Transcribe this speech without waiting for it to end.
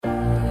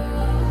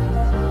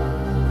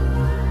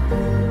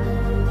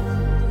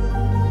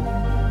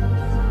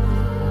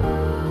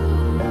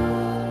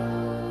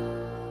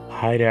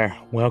Hi there,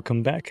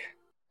 welcome back.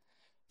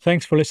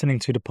 Thanks for listening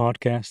to the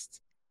podcast.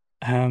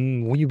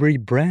 We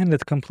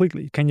rebranded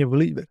completely. Can you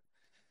believe it?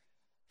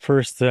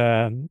 First,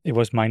 it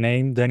was my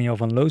name,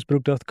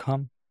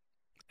 danielvanloosbroek.com,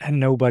 and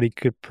nobody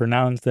could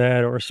pronounce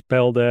that or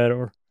spell that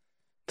or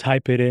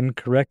type it in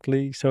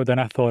correctly. So then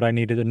I thought I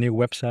needed a new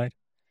website.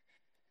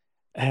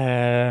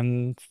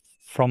 And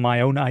from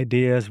my own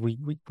ideas, we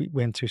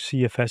went to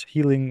CFS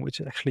Healing, which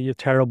is actually a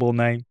terrible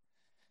name.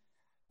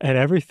 And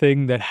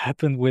everything that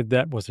happened with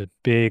that was a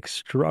big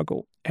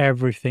struggle.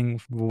 Everything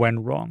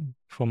went wrong,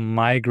 from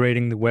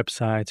migrating the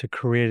website to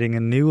creating a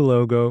new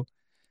logo.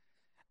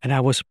 And I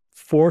was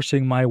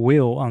forcing my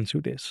will onto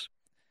this.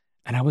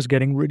 And I was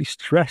getting really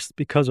stressed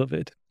because of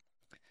it.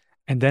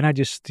 And then I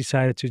just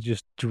decided to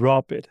just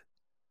drop it.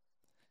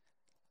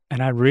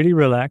 And I really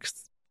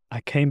relaxed.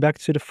 I came back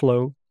to the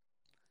flow.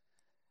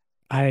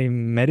 I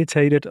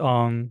meditated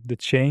on the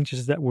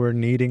changes that were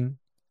needing.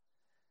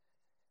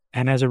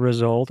 And as a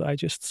result, I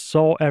just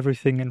saw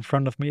everything in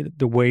front of me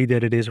the way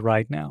that it is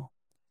right now.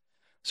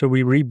 So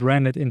we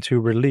rebranded into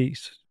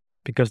Release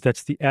because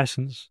that's the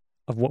essence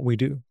of what we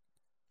do.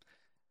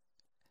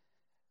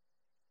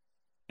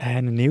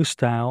 And a new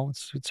style,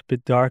 it's a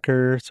bit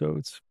darker, so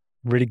it's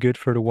really good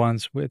for the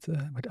ones with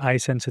eye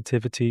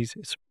sensitivities.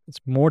 It's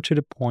more to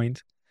the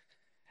point.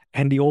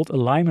 And the old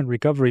alignment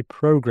recovery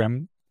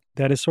program,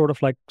 that is sort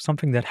of like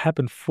something that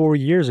happened 4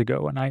 years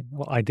ago, and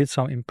I did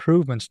some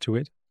improvements to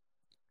it.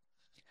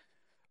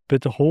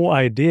 But the whole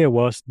idea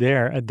was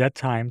there at that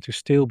time to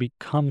still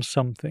become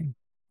something.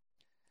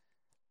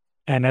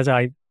 And as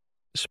I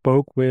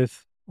spoke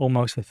with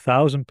almost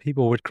 1,000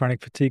 people with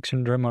chronic fatigue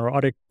syndrome or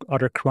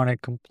other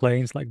chronic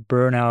complaints like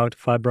burnout,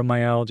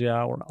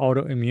 fibromyalgia, or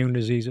autoimmune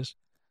diseases,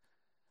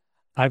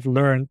 I've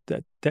learned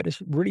that that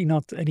is really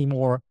not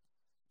anymore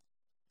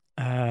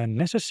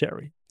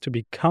necessary to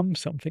become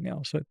something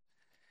else,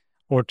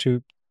 or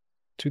to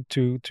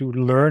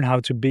learn how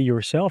to be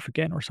yourself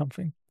again or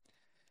something,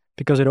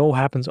 because it all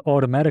happens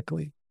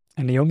automatically.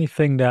 And the only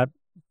thing that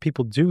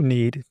people do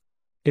need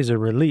is a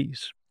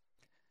release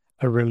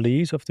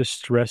of the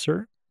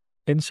stressor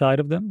inside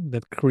of them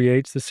that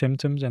creates the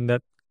symptoms and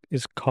that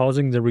is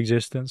causing the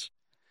resistance.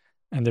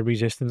 And the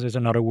resistance is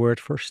another word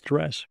for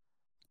stress.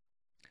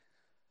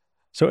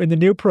 So in the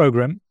new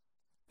program,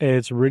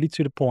 it's really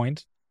to the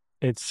point.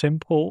 It's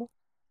simple.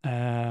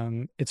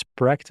 It's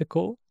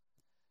practical.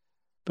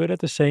 But at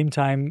the same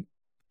time,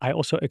 I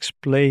also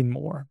explain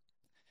more.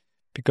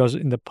 Because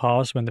in the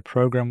past, when the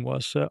program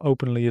was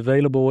openly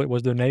available, it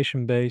was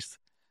donation based.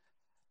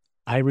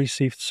 I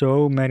received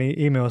so many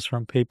emails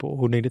from people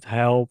who needed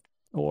help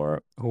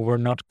or who were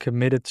not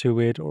committed to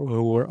it or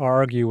who were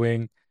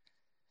arguing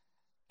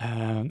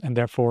and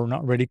therefore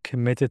not really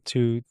committed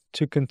to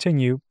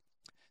continue.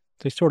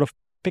 They sort of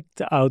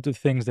picked out the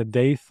things that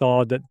they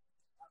thought that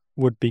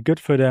would be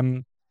good for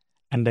them,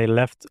 and they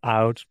left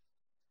out,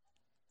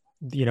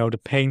 the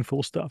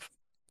painful stuff,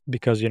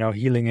 because,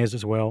 healing is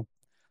as well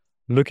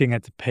looking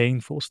at the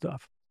painful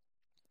stuff.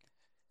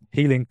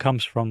 Healing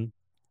comes from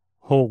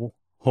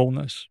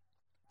wholeness,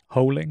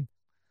 holing.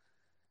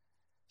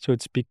 So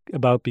it's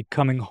about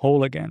becoming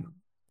whole again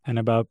and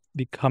about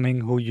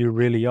becoming who you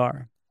really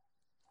are.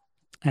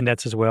 And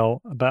that's as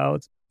well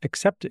about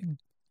accepting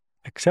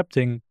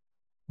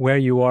where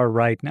you are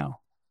right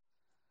now.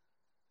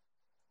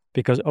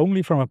 Because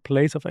only from a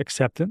place of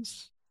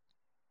acceptance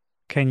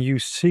can you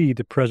see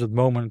the present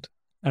moment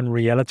and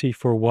reality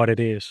for what it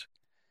is.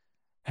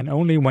 And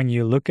only when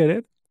you look at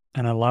it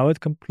and allow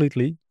it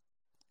completely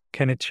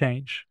can it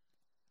change.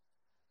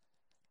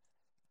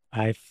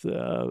 I've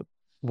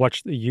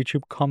watched a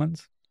YouTube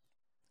comment.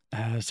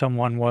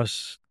 Someone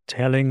was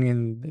telling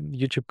in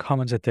YouTube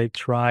comments that they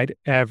tried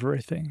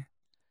everything.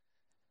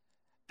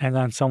 And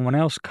then someone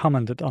else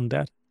commented on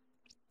that,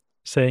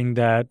 saying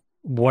that,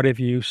 what if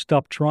you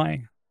stop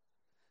trying?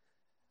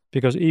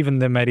 Because even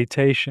the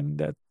meditation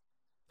that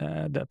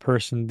that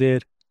person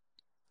did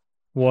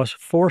was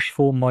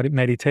forceful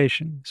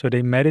meditation. So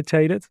they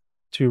meditated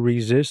to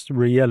resist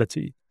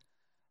reality.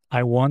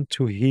 I want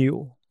to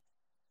heal.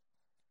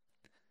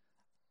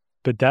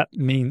 But that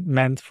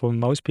meant for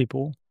most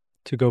people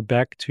to go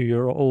back to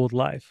your old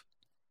life,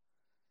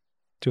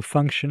 to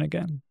function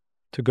again,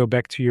 to go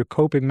back to your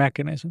coping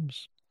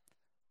mechanisms.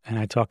 And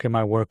I talk in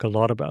my work a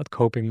lot about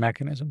coping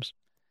mechanisms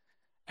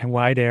and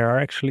why they are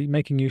actually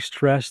making you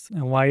stressed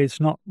and why it's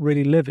not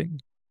really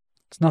living.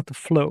 It's not the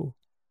flow.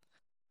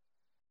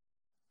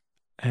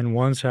 And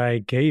once I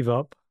gave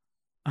up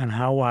on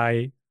how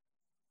I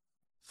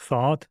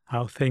thought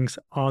how things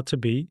ought to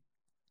be,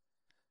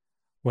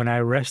 when I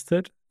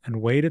rested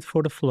and waited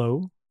for the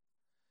flow,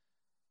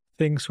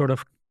 things sort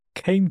of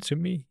came to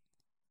me.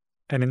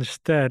 And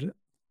instead,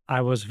 I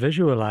was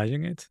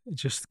visualizing it. It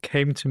just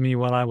came to me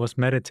while I was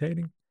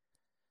meditating,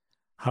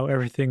 how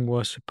everything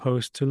was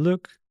supposed to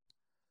look,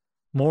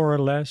 more or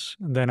less.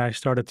 And then I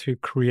started to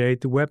create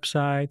the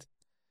website.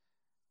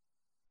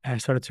 I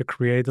started to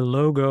create the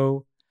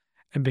logo.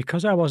 And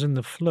because I was in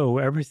the flow,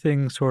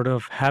 everything sort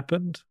of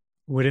happened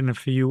within a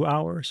few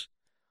hours.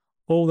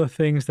 All the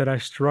things that I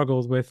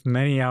struggled with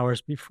many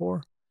hours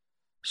before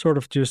sort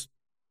of just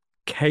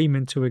came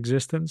into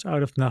existence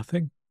out of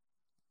nothing.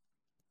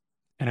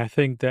 And I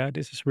think that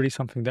this is really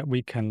something that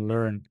we can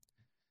learn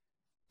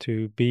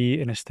to be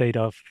in a state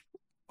of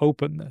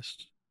openness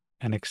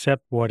and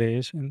accept what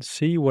is and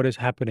see what is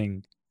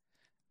happening,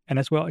 and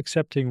as well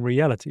accepting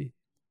reality,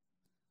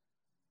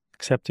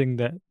 accepting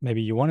that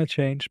maybe you want to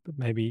change, but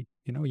maybe,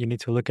 you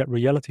need to look at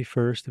reality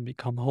first and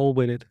become whole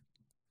with it.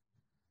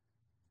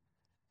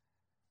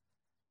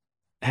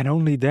 And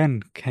only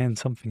then can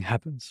something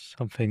happen,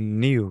 something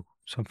new,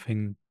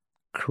 something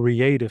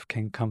creative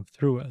can come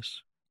through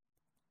us.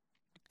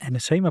 And the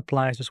same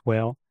applies as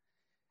well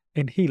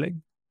in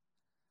healing.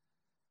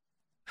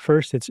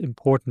 First, it's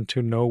important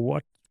to know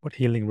what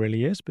healing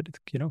really is, but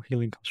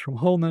healing comes from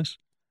wholeness.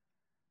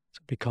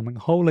 So becoming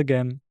whole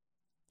again.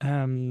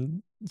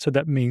 So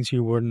that means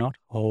you were not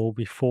whole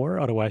before,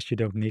 otherwise you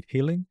don't need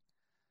healing.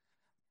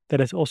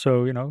 That is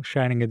also,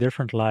 shining a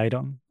different light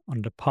on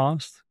the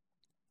past.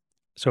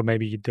 So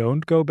maybe you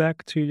don't go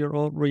back to your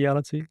old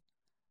reality,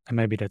 and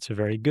maybe that's a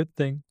very good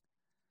thing.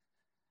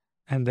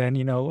 And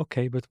then,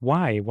 okay, but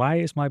why? Why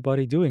is my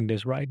body doing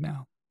this right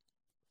now?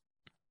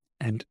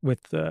 And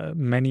with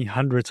many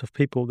hundreds of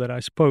people that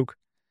I spoke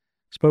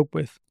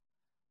with,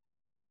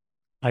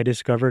 I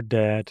discovered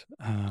that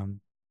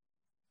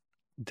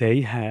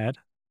they had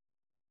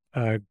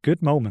a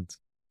good moment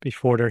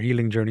before their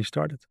healing journey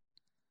started.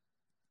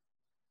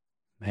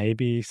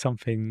 Maybe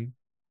something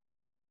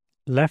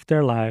left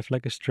their life,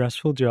 like a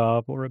stressful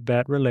job or a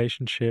bad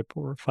relationship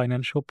or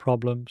financial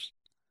problems.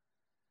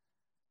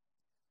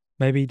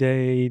 Maybe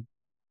they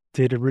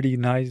did a really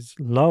nice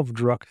love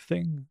drug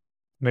thing.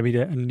 Maybe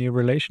they're in a new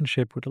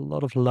relationship with a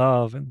lot of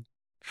love and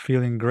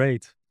feeling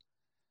great.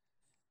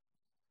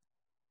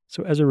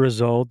 So as a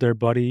result, their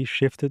body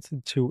shifted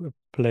into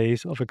a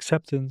place of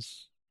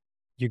acceptance.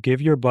 You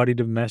give your body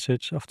the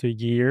message after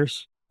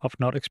years of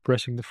not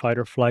expressing the fight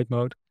or flight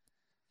mode,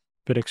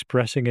 but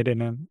expressing it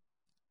in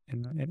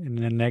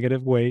a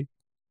negative way,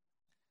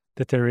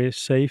 that there is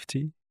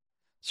safety.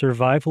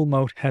 Survival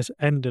mode has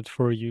ended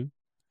for you,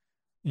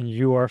 and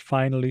you are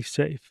finally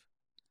safe.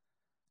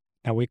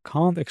 Now, we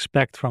can't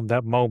expect from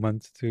that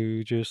moment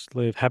to just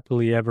live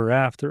happily ever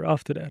after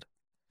that,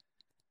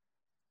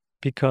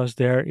 because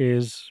there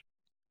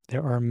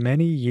are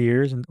many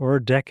years or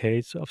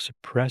decades of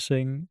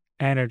suppressing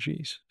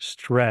energies,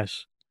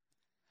 stress.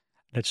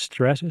 That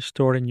stress is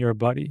stored in your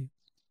body,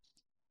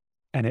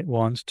 and it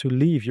wants to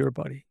leave your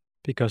body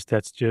because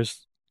that's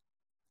just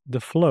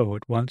the flow.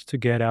 It wants to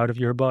get out of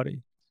your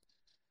body.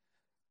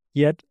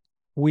 Yet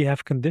we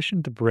have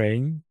conditioned the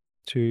brain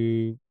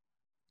to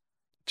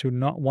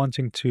not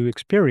wanting to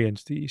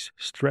experience these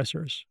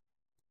stressors.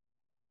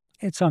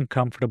 It's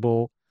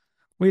uncomfortable.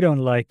 We don't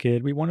like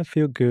it. We want to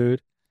feel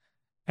good,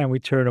 and we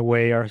turn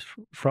away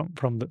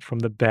from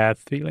the bad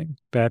feeling.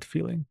 Bad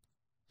feeling.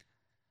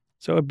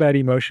 So a bad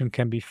emotion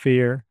can be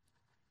fear.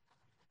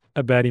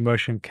 A bad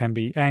emotion can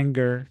be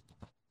anger.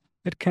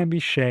 It can be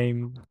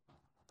shame.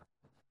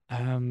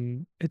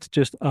 It's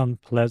just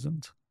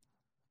unpleasant.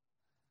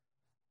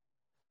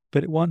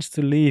 But it wants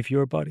to leave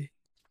your body.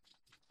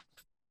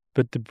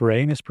 But the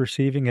brain is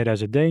perceiving it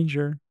as a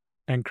danger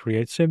and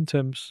creates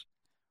symptoms.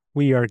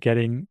 We are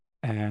getting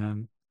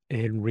in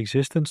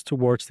resistance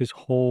towards this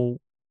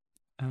whole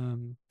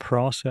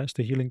process,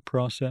 the healing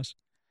process.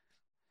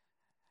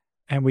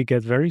 And we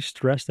get very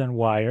stressed and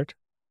wired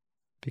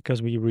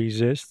because we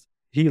resist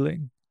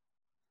healing.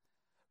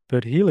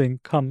 But healing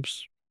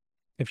comes,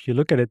 if you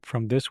look at it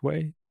from this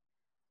way,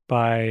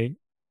 by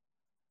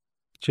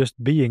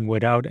just being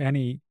without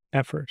any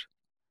effort.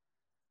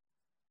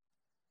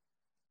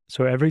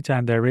 So every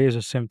time there is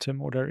a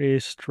symptom or there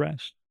is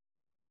stress,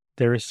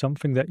 there is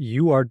something that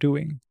you are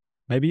doing,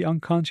 maybe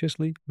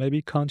unconsciously,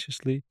 maybe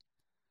consciously,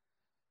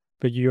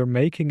 but you're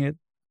making it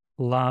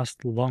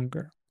last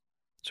longer.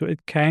 So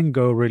it can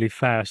go really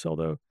fast,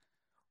 although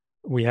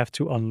we have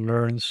to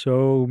unlearn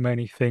so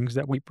many things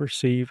that we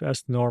perceive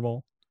as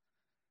normal,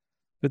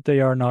 but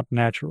they are not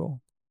natural.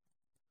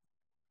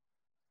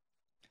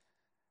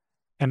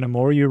 And the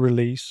more you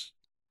release,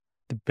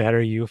 the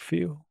better you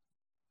feel.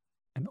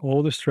 And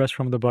all the stress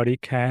from the body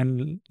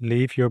can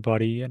leave your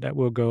body, and that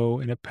will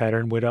go in a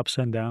pattern with ups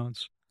and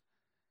downs.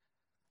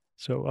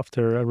 So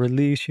after a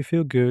release, you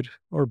feel good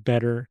or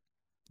better.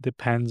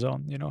 Depends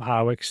on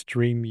how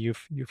extreme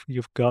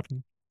you've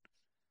gotten.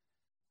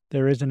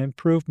 There is an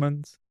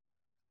improvement.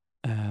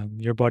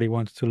 Your body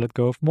wants to let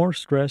go of more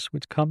stress,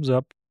 which comes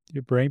up.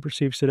 Your brain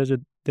perceives it as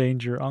a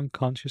danger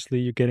unconsciously.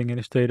 You're getting in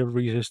a state of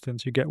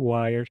resistance. You get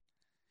wired.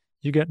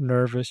 You get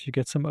nervous. You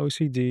get some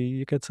OCD.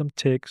 You get some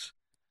tics.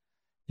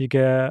 You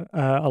get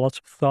a lot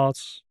of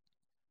thoughts.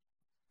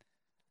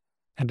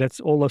 And that's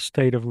all a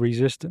state of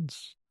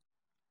resistance.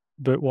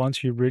 But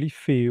once you really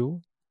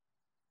feel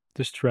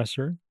the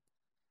stressor,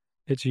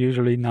 it's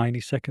usually 90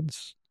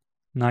 seconds.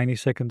 90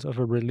 seconds of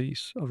a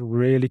release, of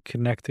really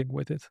connecting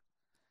with it.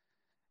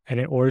 And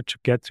in order to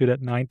get to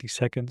that 90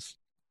 seconds,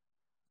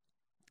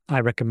 I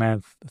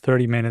recommend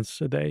 30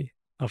 minutes a day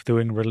of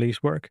doing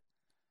release work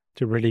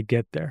to really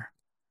get there.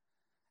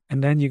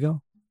 And then you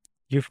go.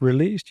 you've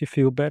released, you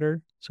feel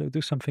better. So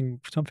do something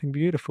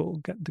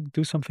beautiful.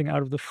 Do something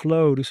out of the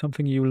flow. Do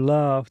something you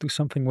love. Do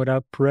something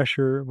without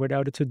pressure,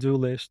 without a to-do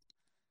list.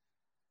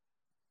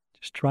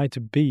 Just try to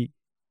be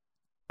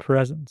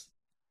present.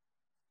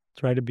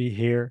 Try to be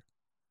here.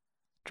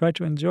 Try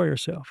to enjoy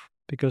yourself.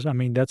 Because, I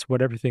mean, that's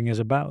what everything is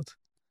about.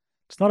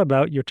 It's not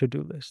about your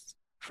to-do list.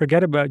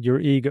 Forget about your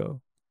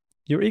ego.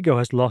 Your ego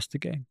has lost the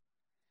game.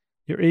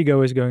 Your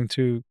ego is going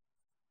to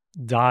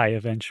die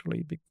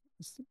eventually.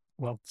 Because,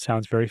 well, it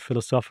sounds very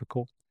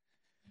philosophical.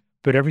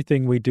 But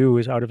everything we do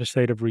is out of a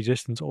state of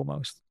resistance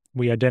almost.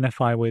 We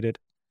identify with it.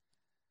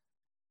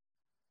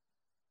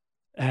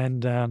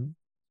 And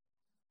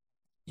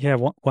yeah,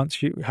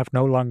 once you have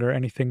no longer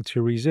anything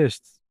to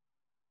resist,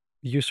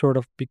 you sort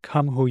of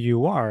become who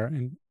you are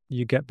and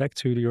you get back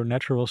to your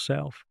natural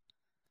self,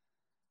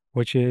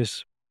 which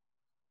is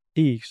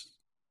ease,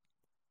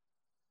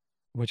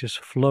 which is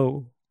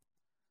flow.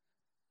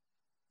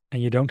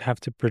 And you don't have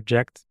to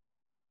project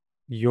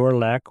your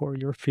lack or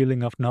your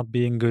feeling of not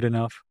being good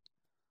enough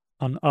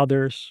on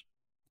others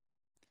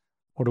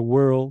or the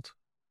world,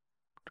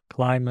 the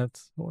climate,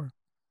 or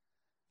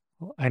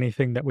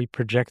anything that we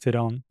project it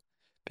on.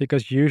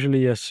 Because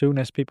usually, as soon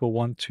as people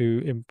want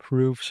to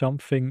improve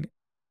something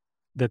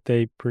that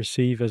they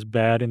perceive as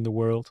bad in the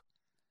world,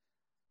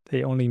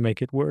 they only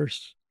make it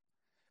worse.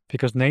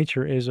 Because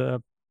nature is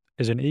an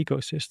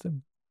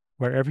ecosystem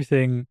where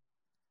everything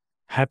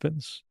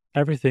happens,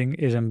 everything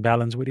is in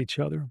balance with each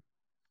other.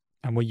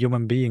 And we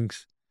human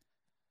beings,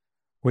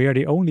 we are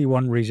the only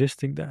one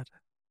resisting that.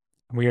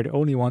 We are the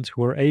only ones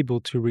who are able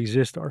to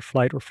resist our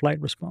flight or flight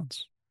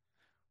response.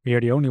 We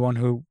are the only one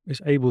who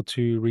is able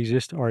to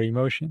resist our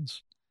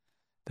emotions.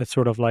 That's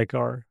sort of like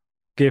our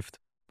gift,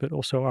 but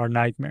also our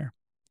nightmare.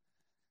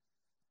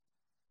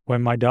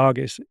 When my dog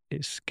is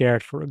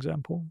scared, for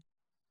example,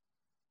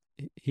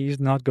 he's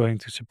not going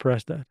to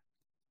suppress that.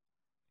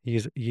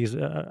 He's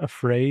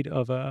afraid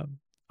of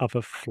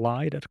a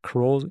fly that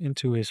crawls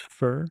into his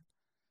fur,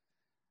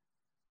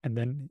 and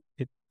then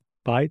it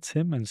bites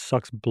him and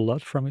sucks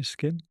blood from his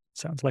skin.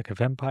 Sounds like a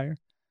vampire,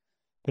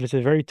 but it's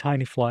a very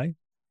tiny fly.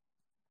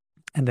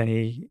 And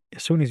then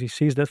as soon as he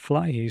sees that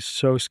fly, he's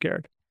so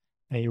scared,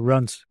 and he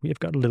runs. We've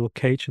got a little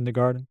cage in the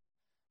garden.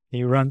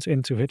 He runs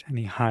into it and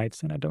he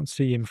hides, and I don't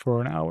see him for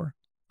an hour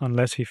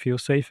unless he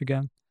feels safe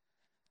again.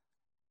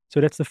 So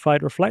that's the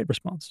fight or flight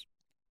response.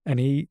 And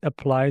he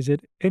applies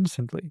it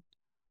instantly.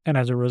 And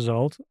as a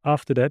result,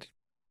 after that,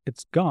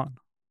 it's gone.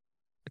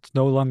 It's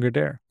no longer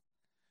there.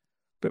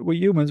 But we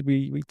humans,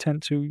 we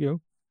tend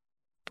to,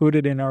 put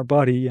it in our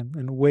body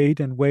and wait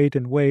and wait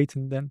and wait.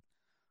 And then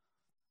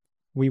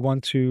we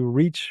want to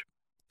reach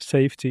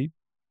safety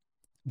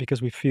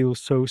because we feel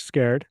so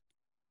scared,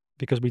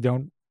 because we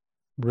don't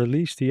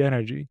release the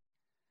energy.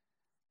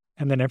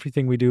 And then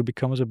everything we do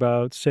becomes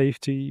about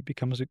safety,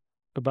 becomes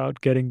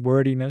about getting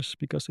worthiness,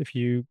 because if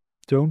you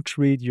don't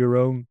treat your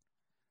own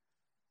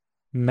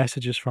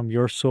messages from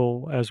your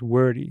soul as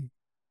worthy,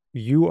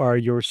 you are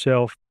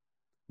yourself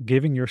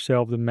giving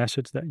yourself the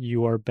message that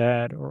you are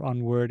bad or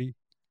unworthy.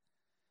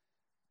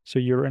 So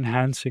you're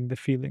enhancing the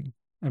feeling.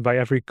 And by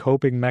every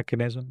coping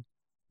mechanism,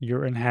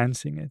 you're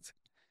enhancing it.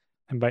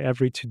 And by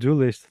every to-do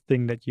list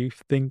thing that you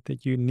think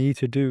that you need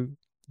to do,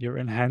 you're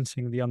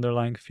enhancing the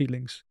underlying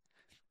feelings.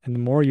 And the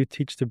more you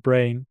teach the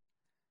brain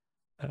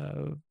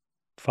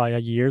via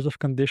years of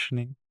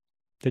conditioning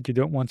that you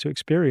don't want to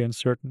experience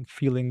certain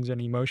feelings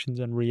and emotions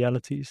and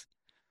realities,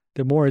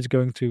 the more it's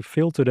going to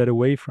filter that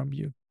away from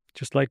you.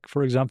 Just like,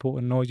 for example,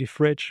 a noisy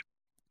fridge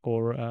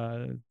or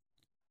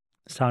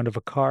sound of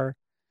a car.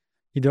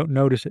 You don't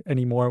notice it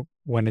anymore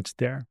when it's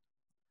there.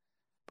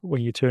 But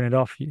when you turn it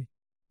off,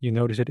 you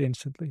notice it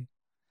instantly.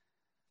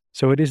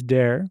 So it is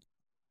there,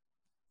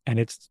 and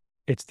it's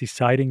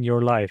deciding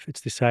your life. It's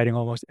deciding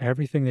almost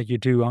everything that you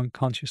do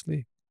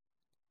unconsciously.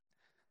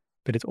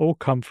 But it all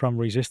comes from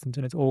resistance,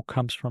 and it all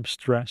comes from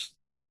stress.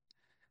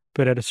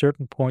 But at a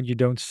certain point, you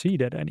don't see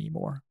that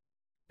anymore.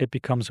 It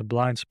becomes a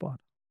blind spot.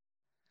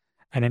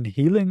 And then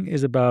healing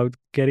is about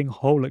getting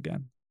whole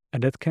again.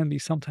 And that can be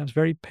sometimes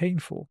very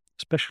painful,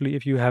 especially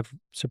if you have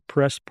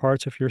suppressed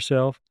parts of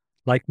yourself,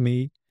 like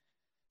me,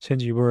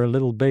 since you were a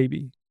little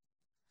baby.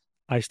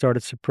 I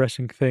started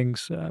suppressing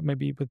things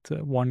maybe with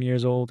 1 year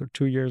old or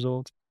 2 years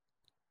old.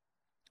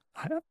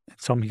 At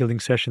some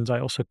healing sessions, I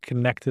also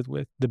connected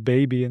with the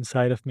baby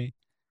inside of me,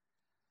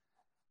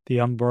 the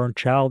unborn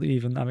child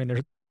even. I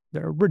mean,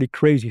 there are really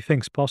crazy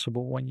things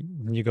possible when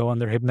you go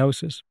under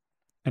hypnosis.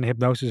 And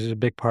hypnosis is a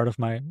big part of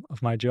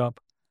my job,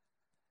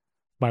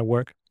 my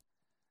work.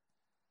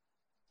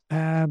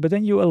 But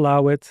then you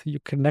allow it, you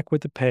connect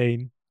with the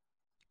pain,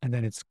 and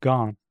then it's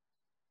gone.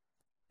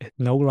 It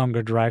no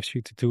longer drives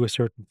you to do a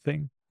certain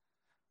thing.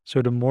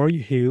 So the more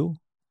you heal,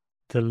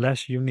 the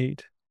less you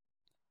need.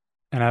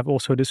 And I've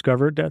also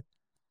discovered that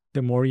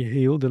the more you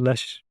heal, the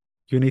less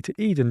you need to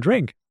eat and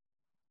drink.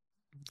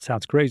 It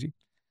sounds crazy.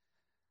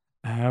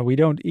 We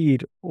don't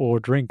eat or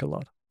drink a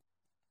lot,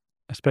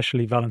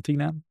 especially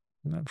Valentina.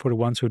 For the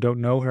ones who don't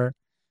know her,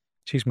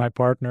 she's my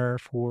partner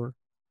for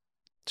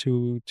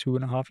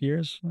 2.5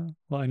 years.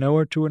 Well, I know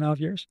her 2.5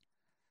 years,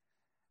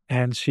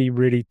 and she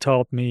really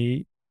taught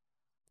me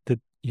that,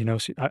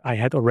 I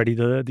had already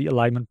the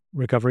alignment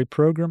recovery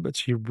program, but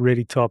she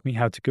really taught me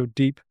how to go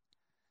deep,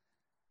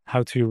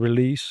 how to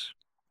release,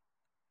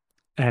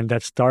 and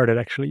that started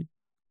actually,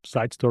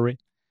 side story,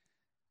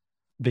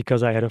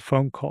 because I had a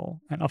phone call,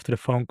 and after the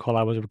phone call,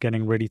 I was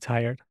getting really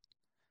tired,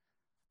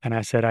 and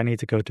I said I need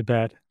to go to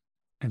bed,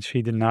 and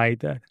she denied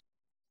that,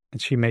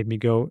 and she made me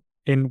go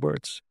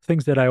inwards,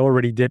 things that I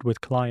already did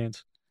with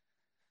clients.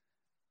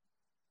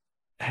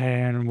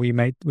 And we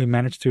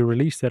managed to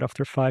release that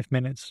after 5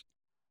 minutes.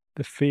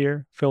 The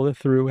fear filtered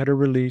through, had a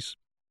release,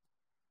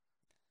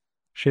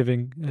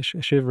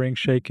 shivering,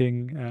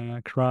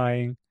 shaking,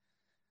 crying,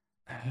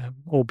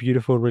 all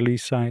beautiful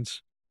release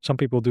signs. Some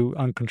people do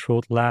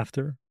uncontrolled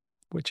laughter,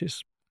 which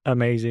is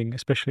amazing,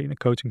 especially in a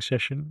coaching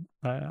session.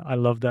 I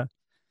love that.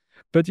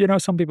 But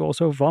some people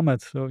also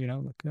vomit, so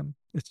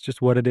it's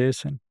just what it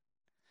is, and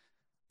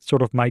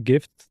sort of my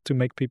gift to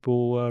make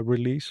people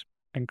release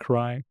and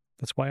cry.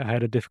 That's why I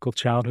had a difficult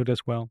childhood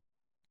as well.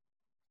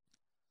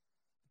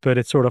 But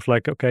it's sort of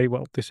like, okay,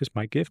 well, this is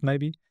my gift,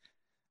 maybe.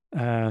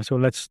 So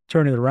let's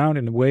turn it around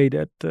in a way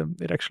that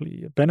it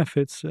actually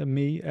benefits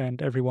me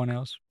and everyone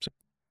else.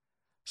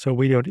 So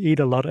we don't eat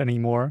a lot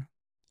anymore,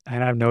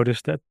 and I've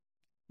noticed that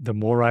the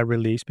more I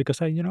release,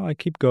 because I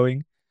keep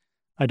going,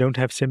 I don't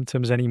have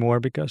symptoms anymore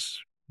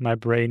because my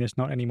brain is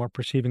not anymore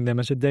perceiving them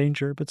as a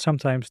danger. But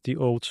sometimes the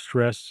old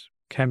stress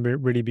can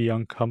really be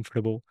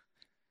uncomfortable.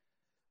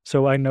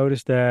 So I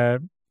noticed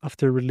that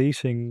after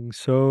releasing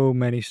so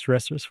many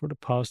stressors for the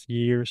past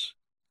years,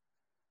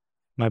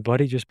 my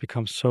body just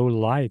becomes so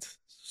light,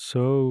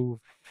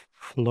 so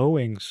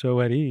flowing,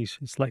 so at ease.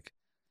 It's like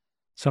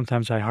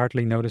sometimes I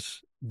hardly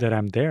notice that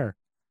I'm there.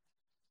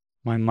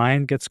 My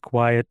mind gets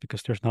quiet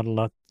because there's not a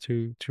lot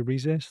to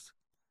resist.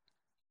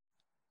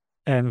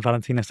 And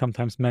Valentina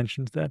sometimes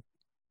mentions that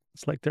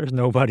it's like there's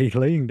nobody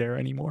laying there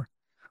anymore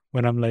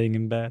when I'm laying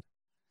in bed.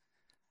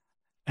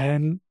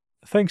 And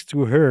thanks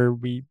to her,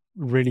 we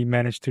really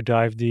managed to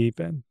dive deep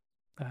and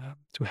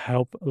to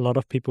help a lot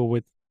of people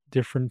with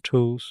different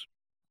tools.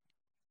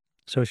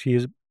 So she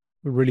is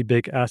a really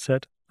big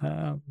asset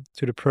to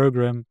the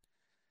program.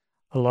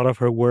 A lot of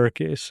her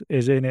work is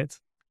in it,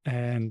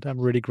 and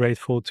I'm really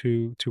grateful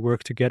to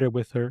work together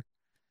with her,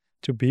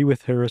 to be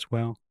with her as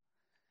well.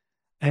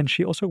 And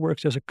she also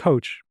works as a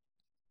coach.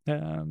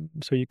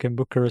 So you can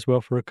book her as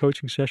well for a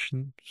coaching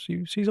session.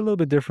 She's a little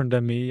bit different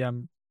than me.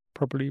 I'm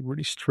probably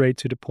really straight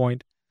to the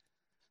point,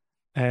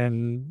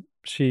 and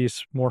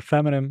she's more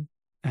feminine,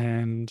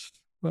 and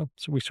well,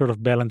 so we sort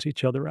of balance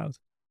each other out.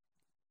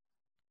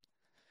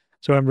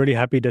 So I'm really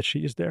happy that she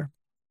is there,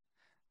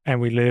 and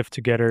we live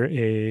together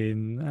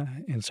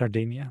in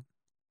Sardinia.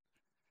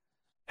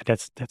 And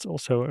that's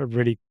also a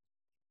really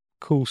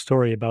cool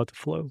story about the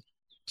flow.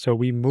 So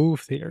we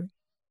moved here,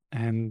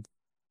 and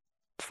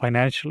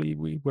financially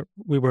we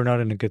were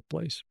not in a good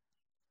place,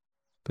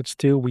 but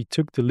still we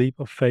took the leap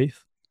of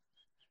faith,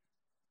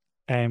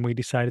 and we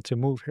decided to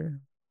move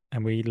here.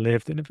 And we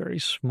lived in a very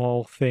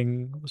small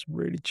thing. It was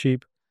really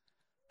cheap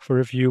for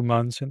a few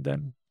months, and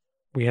then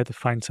we had to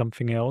find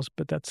something else.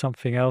 But that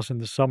something else in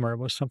the summer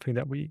was something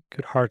that we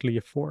could hardly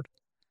afford.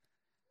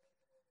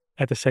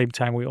 At the same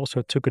time, we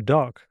also took a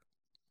dog.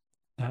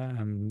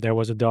 There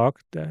was a dog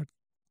that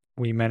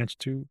we managed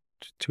to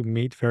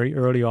meet very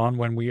early on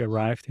when we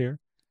arrived here.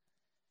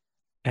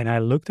 And I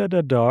looked at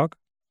that dog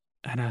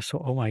and I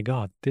saw, oh my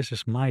God, this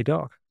is my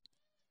dog.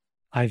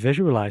 I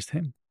visualized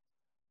him.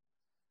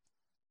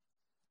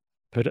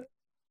 But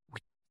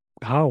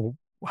how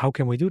how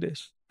can we do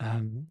this?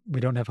 We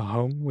don't have a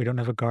home, we don't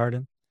have a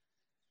garden,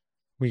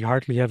 we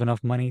hardly have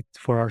enough money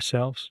for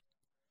ourselves.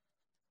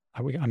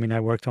 I mean, I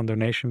worked on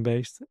donation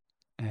based,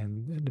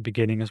 and in the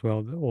beginning as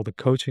well, all the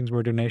coachings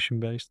were donation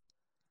based.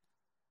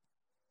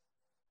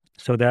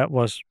 So that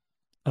was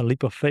a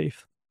leap of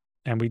faith,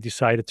 and we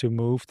decided to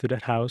move to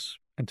that house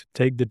and to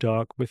take the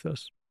dog with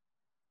us.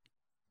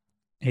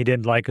 He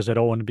didn't like us at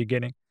all in the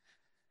beginning,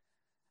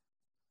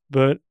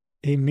 but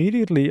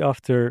immediately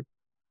after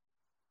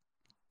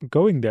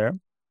going there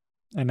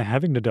and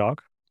having the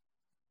dog,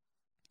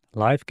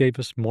 life gave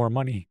us more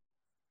money.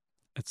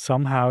 It's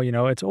somehow,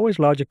 it's always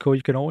logical,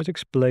 you can always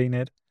explain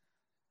it,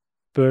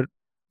 but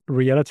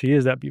reality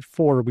is that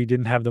before we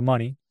didn't have the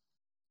money,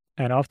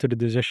 and after the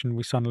decision,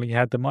 we suddenly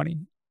had the money.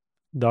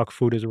 Dog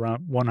food is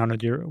around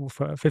 100 euro,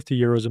 50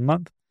 euros a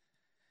month.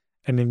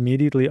 And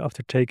immediately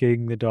after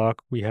taking the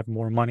dog, we have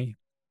more money.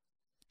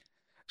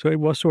 So it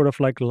was sort of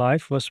like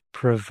life was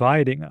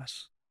providing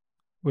us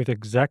with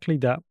exactly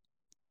that,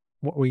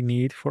 what we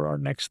need for our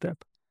next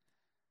step.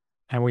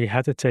 And we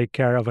had to take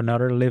care of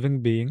another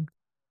living being.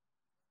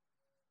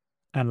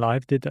 And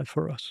life did that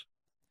for us.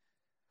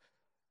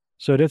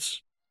 So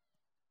that's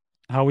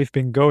how we've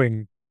been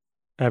going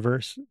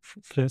ever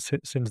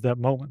since that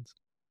moment.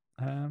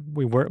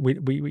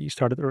 We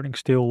started earning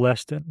still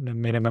less than the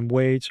minimum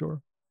wage,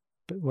 or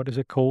what is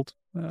it called?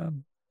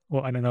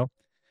 Well, I don't know.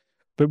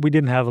 But we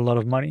didn't have a lot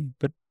of money,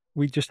 but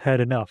we just had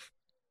enough.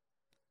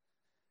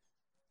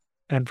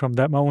 And from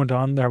that moment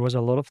on, there was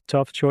a lot of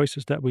tough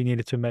choices that we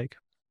needed to make,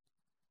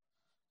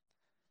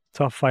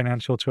 tough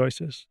financial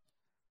choices.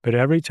 But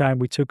every time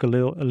we took a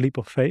leap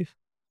of faith,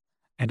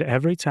 and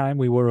every time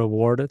we were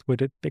rewarded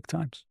with it big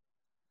times.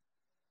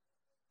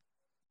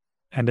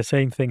 And the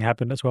same thing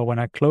happened as well when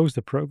I closed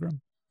the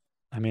program.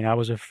 I mean, I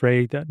was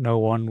afraid that no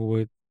one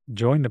would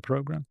join the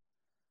program.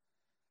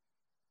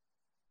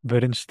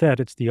 But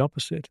instead, it's the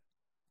opposite.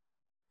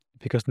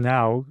 Because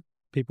now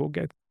people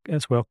get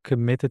as well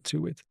committed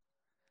to it.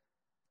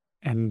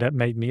 And that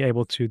made me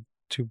able to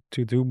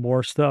do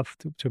more stuff,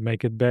 to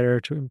make it better,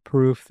 to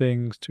improve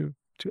things, to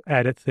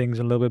edit things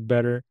a little bit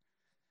better,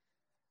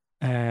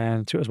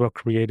 and to as well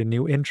create a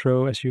new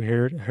intro, as you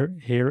hear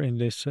in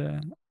this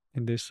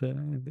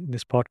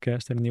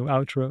podcast, and a new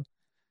outro.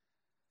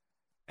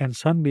 And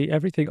suddenly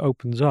everything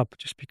opens up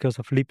just because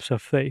of leaps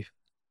of faith,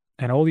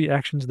 and all the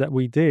actions that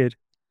we did,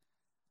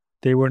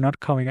 they were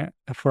not coming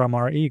from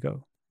our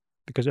ego,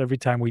 because every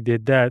time we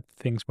did that,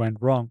 things went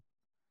wrong.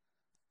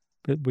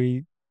 But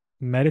we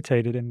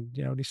meditated and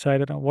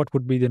decided on what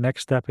would be the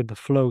next step in the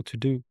flow to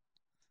do.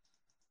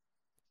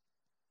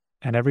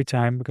 And every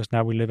time, because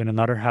now we live in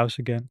another house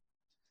again,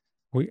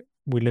 we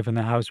live in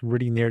a house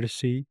really near the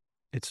sea.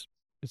 It's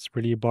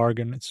really a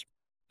bargain.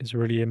 It's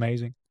really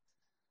amazing.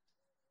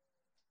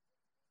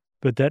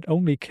 But that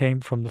only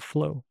came from the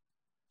flow.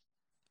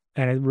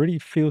 And it really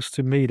feels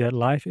to me that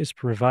life is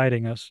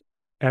providing us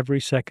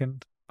every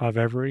second of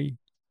every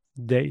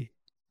day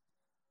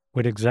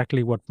with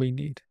exactly what we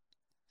need.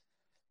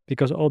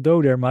 Because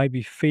although there might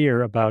be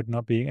fear about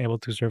not being able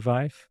to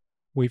survive,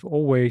 we've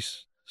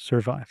always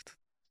survived.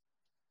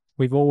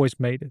 We've always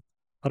made it.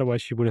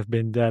 Otherwise, you would have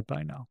been dead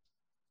by now.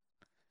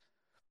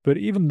 But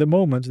even the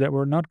moments that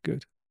were not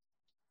good,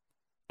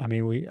 I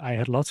mean, I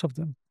had lots of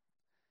them.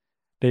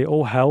 They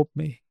all helped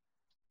me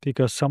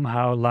because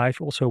somehow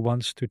life also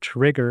wants to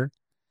trigger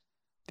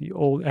the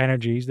old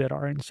energies that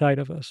are inside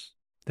of us,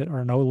 that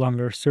are no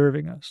longer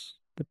serving us,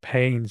 the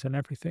pains and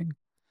everything.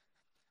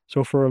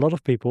 So for a lot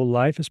of people,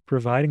 life is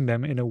providing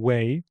them in a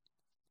way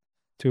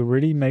to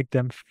really make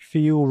them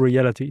feel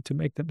reality, to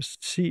make them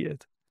see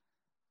it.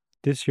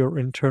 This is your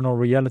internal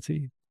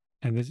reality,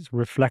 and this is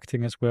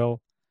reflecting as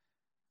well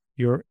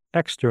your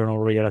external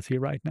reality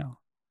right now.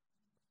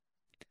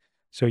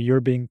 So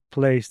you're being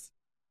placed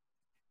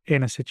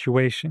in a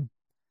situation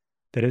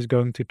that is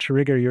going to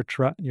trigger your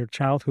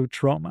childhood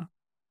trauma.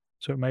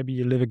 So maybe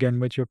you live again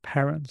with your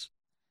parents,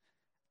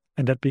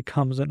 and that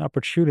becomes an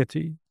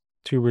opportunity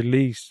to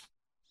release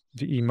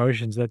the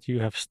emotions that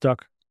you have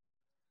stuck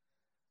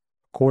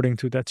according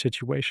to that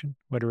situation,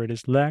 whether it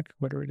is lack,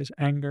 whether it is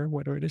anger,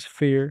 whether it is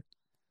fear.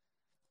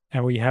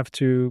 And we have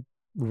to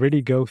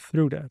really go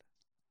through that.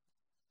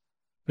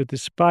 But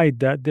despite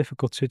that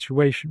difficult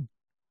situation,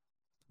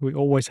 we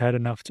always had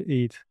enough to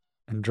eat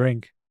and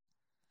drink.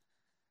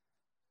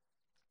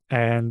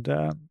 And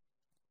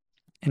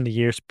in the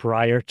years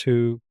prior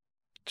to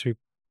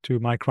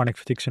my chronic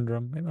fatigue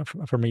syndrome,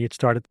 for me it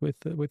started with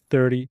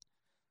 30,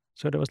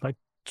 so there was like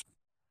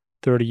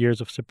 30 years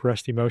of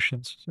suppressed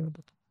emotions. So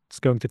it's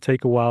going to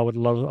take a while with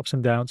a lot of ups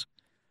and downs.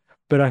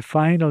 But I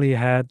finally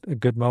had a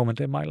good moment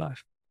in my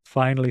life,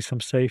 finally some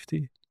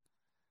safety.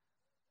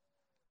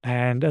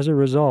 And as a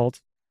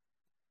result,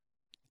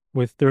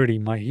 with 30,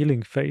 my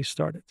healing phase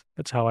started.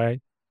 That's how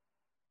I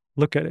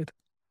look at it.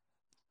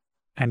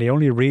 And the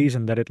only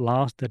reason that it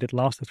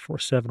lasted for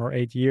 7 or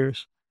 8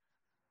 years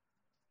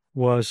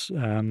was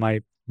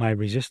my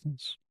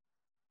resistance.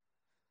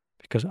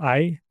 Because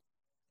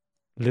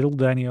little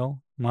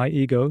Daniel, my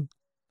ego,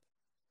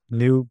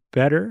 knew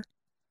better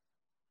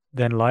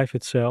than life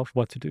itself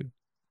what to do.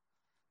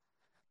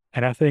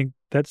 And I think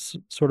that's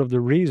sort of the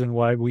reason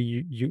why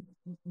we,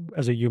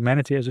 as a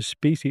humanity, as a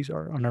species,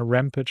 are on a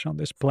rampage on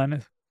this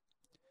planet.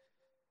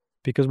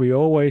 Because we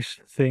always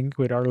think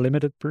with our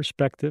limited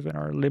perspective and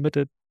our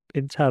limited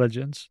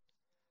intelligence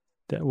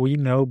that we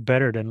know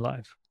better than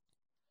life.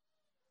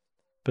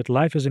 But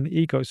life is an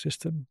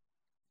ecosystem.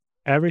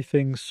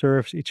 Everything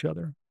serves each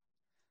other.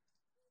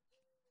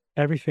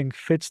 Everything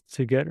fits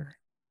together.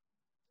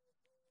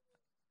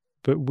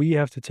 But we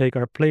have to take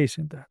our place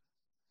in that.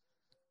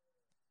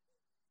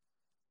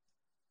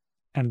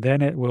 And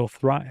then it will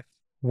thrive.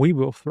 We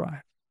will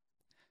thrive.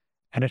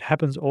 And it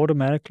happens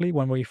automatically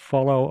when we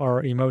follow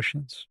our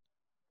emotions.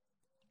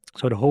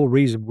 So the whole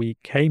reason we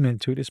came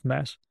into this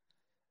mess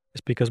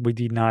is because we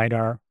denied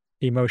our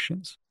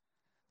emotions.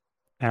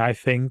 And I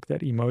think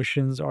that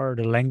emotions are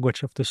the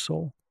language of the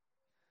soul.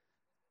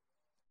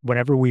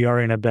 Whenever we are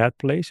in a bad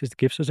place, it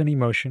gives us an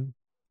emotion.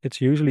 It's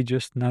usually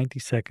just 90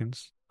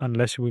 seconds,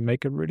 unless we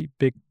make a really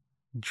big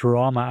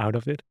drama out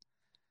of it.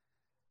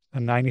 A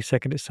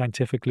 90-second is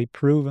scientifically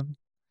proven.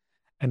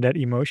 And that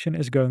emotion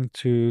is going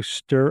to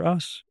stir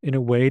us in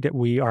a way that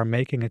we are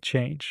making a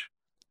change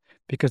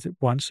because it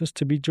wants us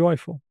to be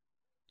joyful.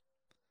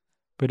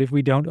 But if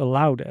we don't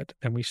allow that,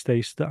 then we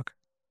stay stuck.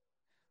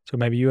 So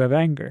maybe you have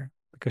anger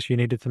because you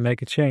needed to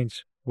make a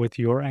change with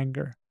your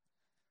anger.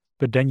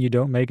 But then you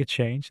don't make a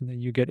change and then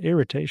you get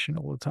irritation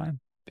all the time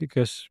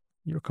because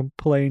You're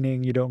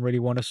complaining. You don't really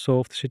want to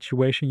solve the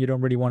situation. You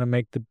don't really want to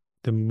make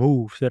the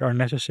moves that are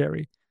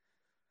necessary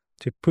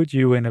to put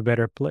you in a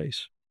better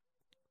place.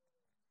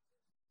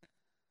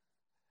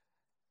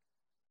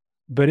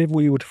 But if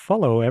we would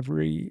follow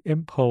every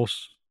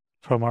impulse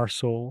from our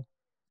soul,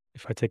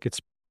 if I take it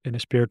in a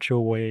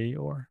spiritual way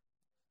or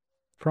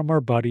from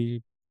our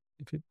body,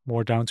 if it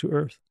more down to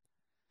earth,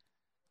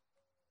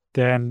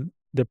 then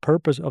the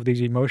purpose of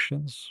these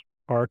emotions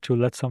are to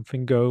let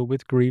something go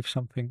with grief,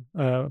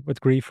 with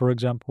grief, for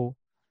example,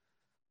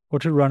 or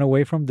to run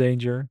away from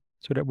danger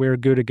so that we're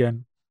good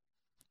again,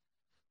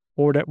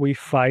 or that we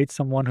fight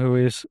someone who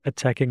is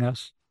attacking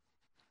us.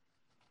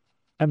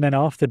 And then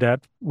after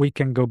that, we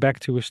can go back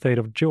to a state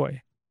of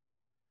joy.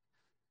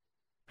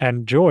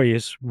 And joy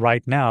is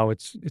right now,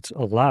 it's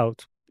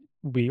allowed.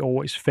 We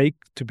always fake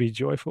to be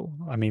joyful.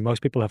 I mean,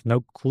 most people have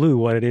no clue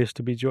what it is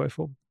to be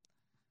joyful,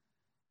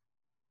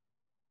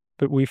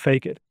 but we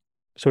fake it.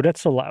 So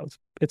that's allowed.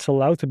 It's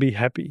allowed to be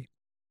happy.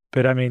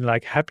 But I mean,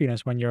 like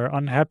happiness when you're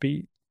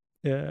unhappy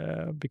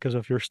because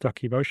of your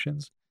stuck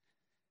emotions,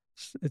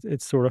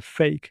 it's sort of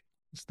fake.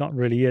 It's not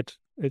really it.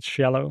 It's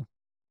shallow.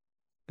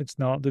 It's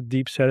not the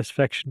deep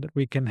satisfaction that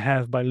we can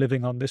have by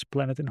living on this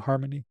planet in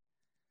harmony.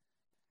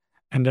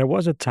 And there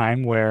was a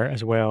time where,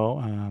 as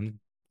well,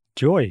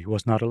 joy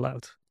was not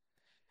allowed.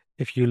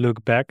 If you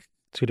look back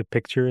to the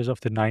pictures of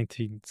the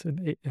 19th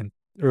and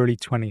early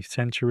 20th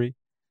century,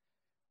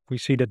 we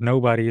see that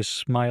nobody is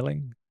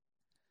smiling.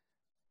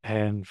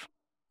 And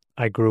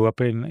I grew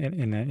up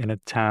in a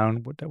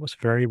town that was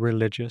very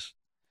religious,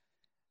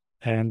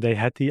 and they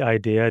had the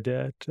idea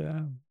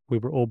that we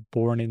were all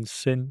born in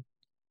sin.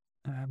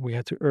 We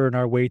had to earn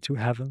our way to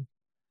heaven.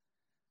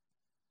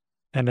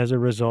 And as a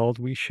result,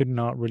 we should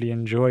not really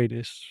enjoy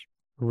this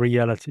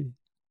reality,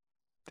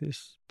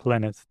 this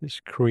planet,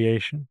 this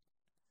creation.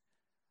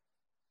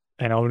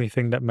 And the only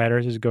thing that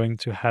matters is going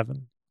to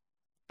heaven.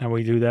 And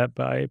we do that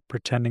by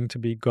pretending to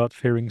be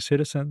God-fearing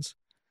citizens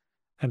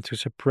and to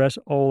suppress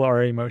all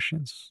our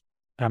emotions.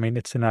 I mean,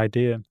 it's an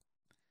idea.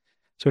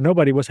 So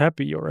nobody was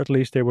happy, or at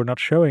least they were not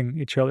showing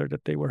each other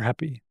that they were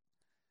happy.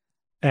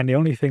 And the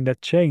only thing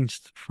that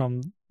changed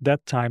from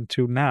that time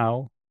to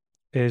now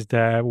is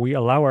that we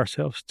allow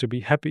ourselves to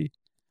be happy,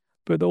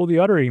 but all the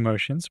other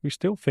emotions, we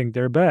still think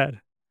they're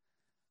bad.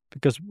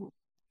 Because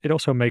it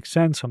also makes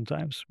sense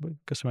sometimes,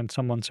 because when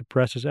someone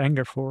suppresses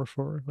anger for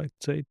let's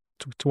say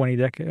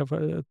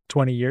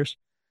 20 years,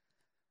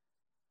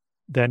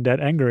 then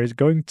that anger is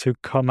going to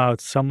come out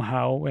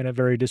somehow in a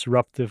very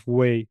disruptive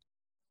way,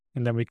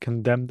 and then we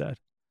condemn that.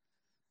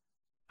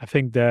 I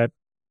think that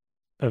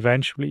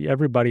eventually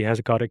everybody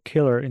has got a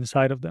killer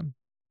inside of them.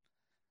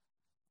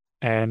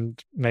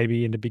 And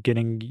maybe in the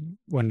beginning,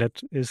 when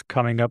that is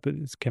coming up,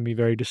 it can be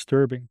very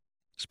disturbing,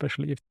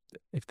 especially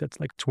if that's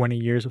like 20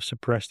 years of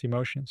suppressed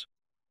emotions.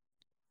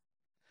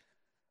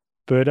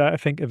 But I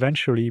think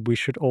eventually we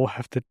should all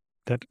have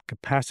that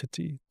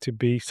capacity to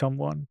be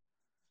someone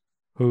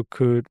who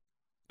could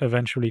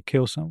eventually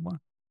kill someone.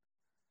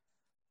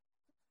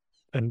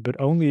 But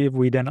only if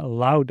we then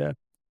allow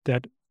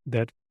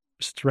that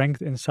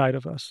strength inside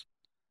of us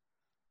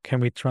can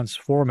we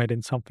transform it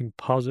in something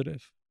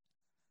positive.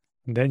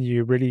 And then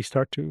you really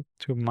start to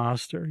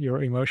master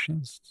your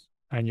emotions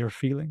and your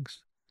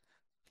feelings.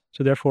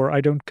 So therefore,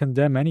 I don't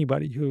condemn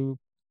anybody who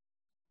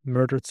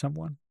murdered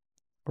someone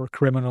or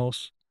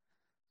criminals,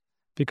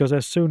 because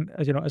as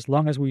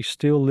long as we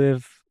still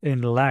live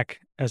in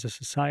lack as a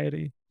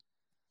society,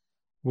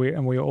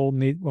 when we all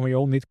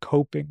need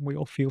coping, we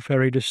all feel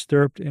very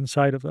disturbed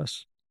inside of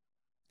us.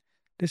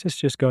 This is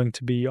just going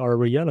to be our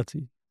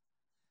reality,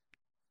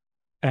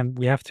 and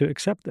we have to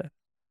accept that.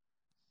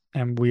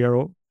 And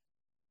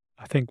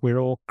I think we're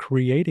all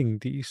creating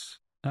these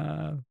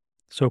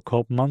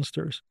so-called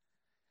monsters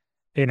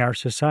in our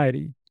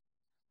society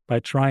by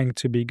trying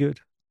to be good.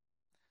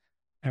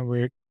 And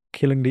we're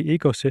killing the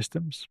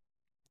ecosystems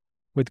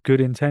with good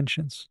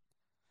intentions,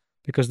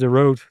 because the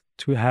road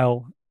to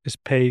hell is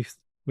paved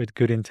with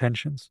good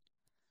intentions.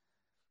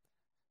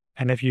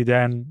 And if you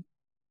then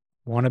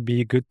want to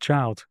be a good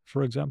child,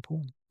 for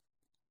example,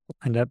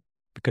 and that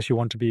because you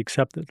want to be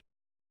accepted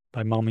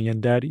by mommy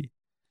and daddy,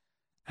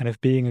 and if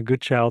being a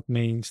good child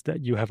means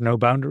that you have no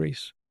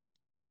boundaries,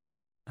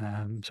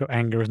 so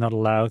anger is not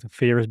allowed,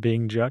 fear is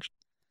being judged,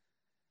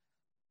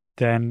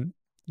 then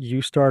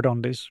you start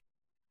on this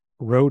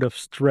road of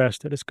stress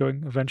that is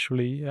going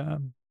eventually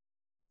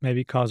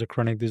maybe cause a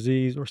chronic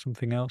disease or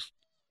something else.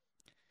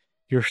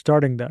 You're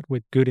starting that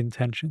with good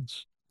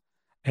intentions,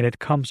 and it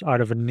comes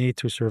out of a need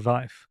to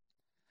survive.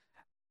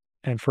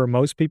 And for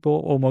most people,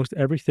 almost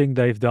everything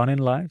they've done in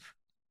life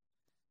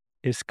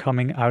is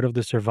coming out of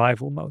the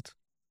survival mode.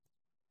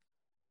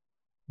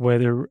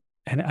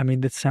 And I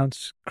mean, that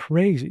sounds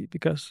crazy,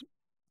 because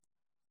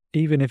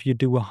even if you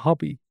do a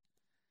hobby,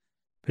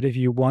 but if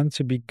you want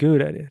to be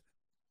good at it,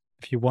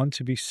 if you want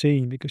to be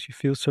seen because you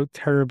feel so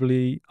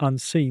terribly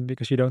unseen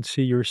because you don't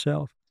see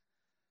yourself,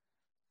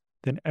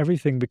 then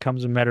everything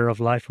becomes a matter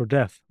of life or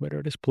death, whether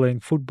it is playing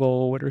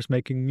football, whether it's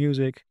making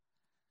music.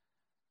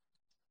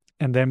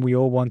 And then we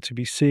all want to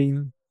be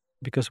seen,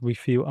 because we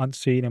feel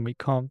unseen and we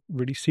can't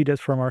really see that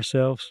from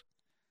ourselves.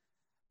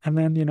 And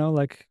then,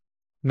 like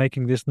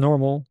making this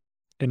normal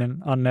in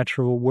an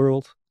unnatural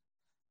world,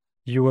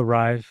 you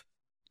arrive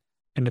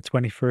in the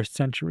 21st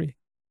century.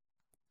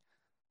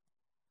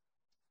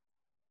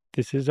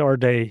 This is our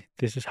day.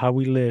 This is how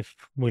we live.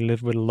 We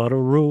live with a lot of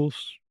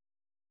rules,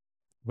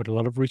 with a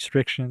lot of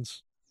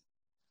restrictions,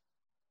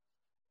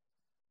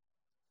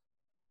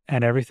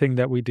 and everything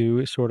that we do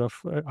is sort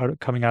of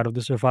coming out of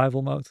the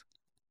survival mode,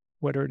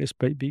 whether it is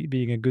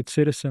being a good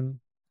citizen,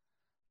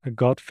 a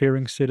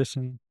God-fearing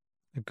citizen,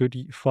 a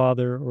good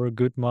father or a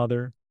good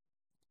mother.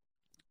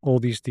 All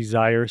these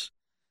desires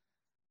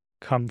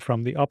come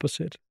from the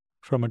opposite,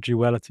 from a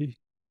duality.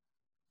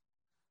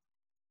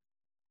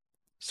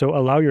 So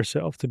allow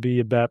yourself to be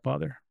a bad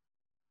mother.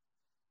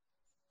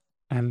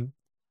 And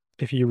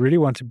if you really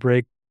want to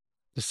break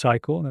the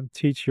cycle, then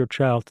teach your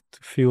child to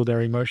feel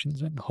their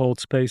emotions and hold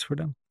space for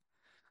them.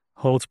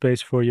 Hold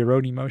space for your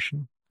own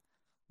emotion.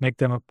 Make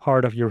them a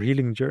part of your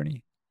healing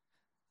journey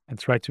and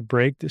try to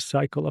break this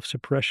cycle of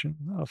suppression,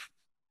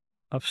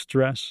 of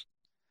stress.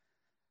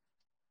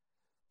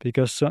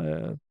 Because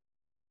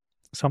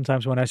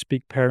sometimes when I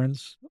speak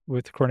parents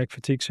with chronic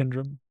fatigue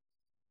syndrome,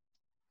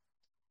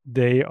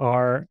 they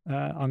are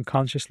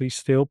unconsciously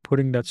still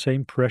putting that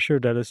same pressure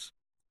that is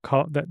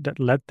that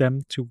led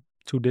them to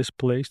this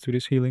place, to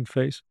this healing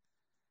phase,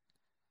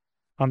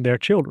 on their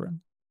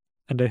children.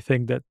 And they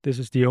think that this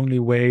is the only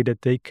way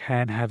that they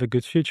can have a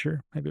good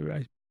future, maybe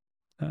by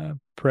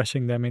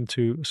pressing them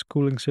into a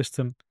schooling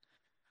system,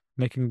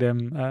 making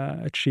them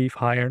achieve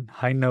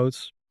high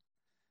notes,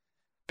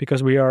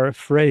 because we are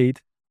afraid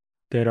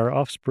that our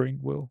offspring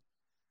will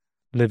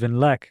live in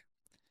lack.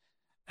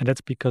 And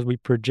that's because we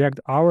project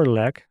our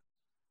lack,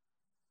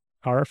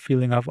 our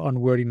feeling of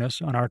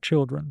unworthiness on our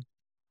children.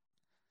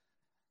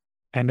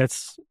 And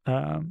it's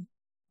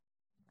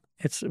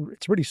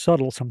really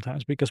subtle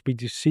sometimes, because we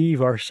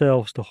deceive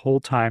ourselves the whole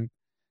time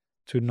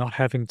to not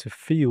having to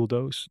feel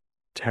those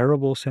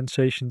terrible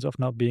sensations of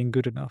not being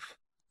good enough.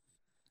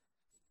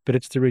 But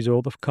it's the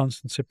result of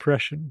constant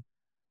suppression.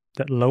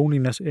 That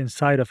loneliness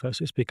inside of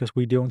us is because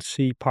we don't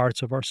see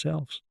parts of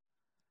ourselves.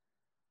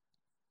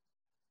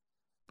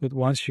 But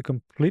once you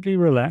completely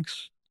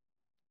relax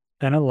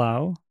and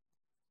allow,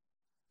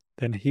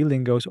 then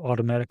healing goes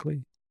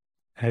automatically.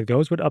 And it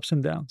goes with ups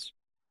and downs.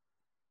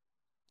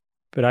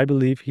 But I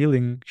believe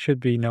healing should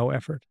be no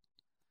effort.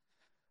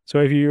 So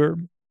if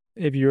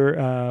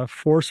you're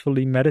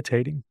forcefully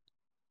meditating,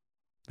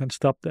 then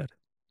stop that.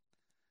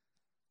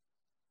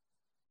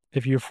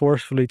 If you're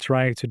forcefully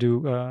trying to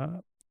do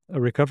a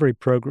recovery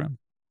program,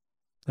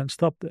 then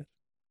stop that.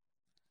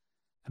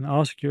 And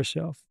ask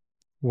yourself,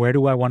 where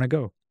do I want to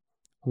go?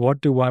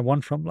 What do I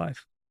want from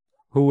life?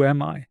 Who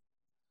am I?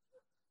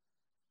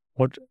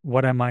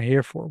 What am I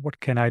here for? What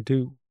can I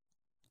do?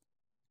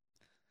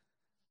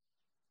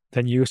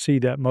 Then you see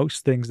that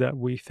most things that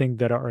we think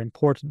that are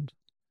important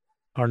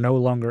are no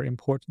longer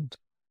important.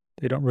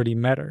 They don't really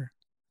matter.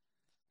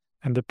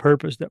 And the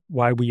purpose that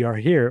why we are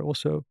here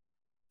also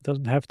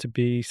doesn't have to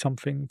be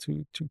something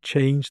to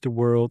change the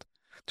world,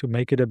 to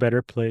make it a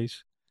better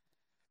place.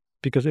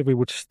 Because if we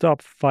would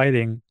stop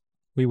fighting,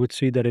 we would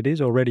see that it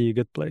is already a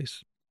good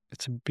place.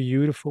 It's a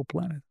beautiful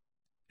planet.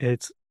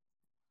 It's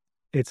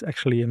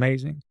actually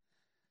amazing.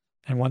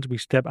 And once we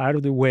step out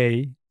of the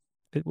way,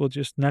 it will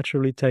just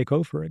naturally take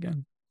over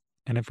again.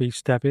 And if we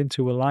step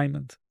into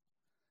alignment,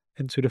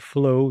 into the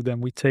flow,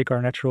 then we take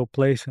our natural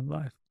place in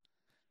life.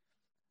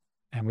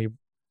 And we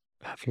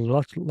have a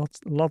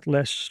lot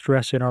less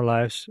stress in our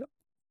lives.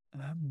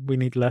 We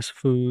need less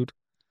food,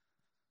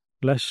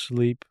 less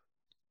sleep,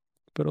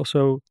 but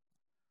also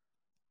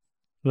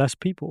less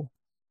people.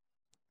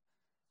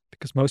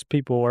 Because most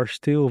people are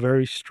still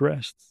very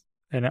stressed.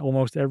 And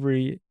almost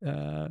every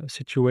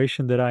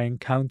situation that I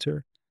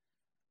encounter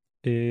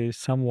is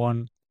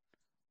someone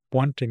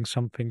wanting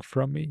something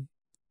from me,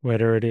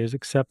 whether it is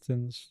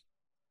acceptance,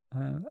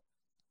 uh,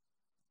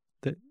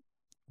 that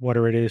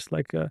whether it is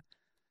like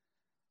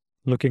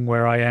looking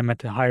where I am at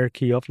the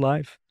hierarchy of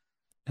life,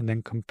 and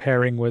then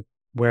comparing with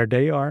where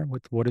they are,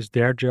 with what is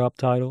their job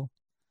title,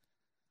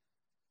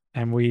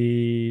 and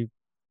we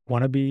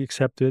want to be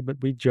accepted,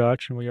 but we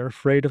judge, and we are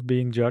afraid of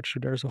being judged. So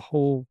there's a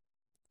whole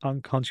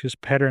unconscious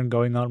pattern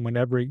going on with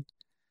every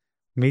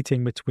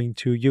meeting between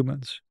two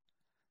humans,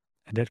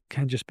 and that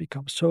can just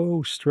become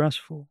so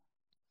stressful.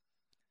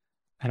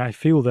 And I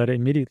feel that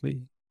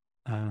immediately,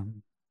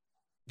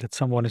 that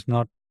someone is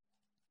not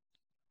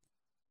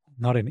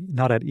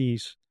at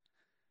ease.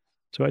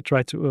 So I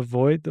try to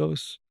avoid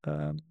those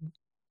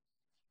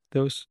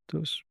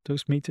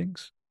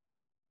meetings,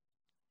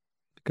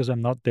 because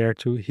I'm not there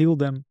to heal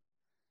them.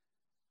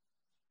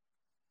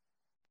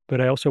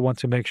 But I also want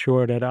to make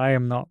sure that I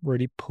am not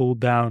really pulled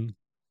down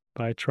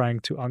by trying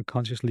to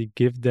unconsciously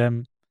give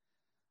them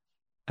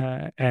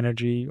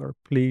energy, or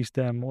please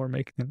them, or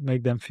make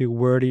them feel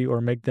worthy, or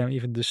make them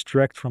even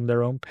distract from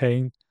their own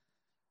pain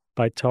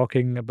by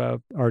talking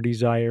about our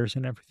desires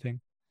and everything.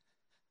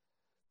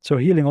 So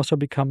healing also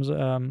becomes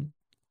a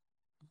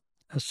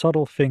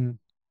subtle thing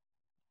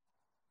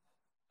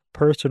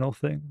personal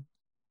thing,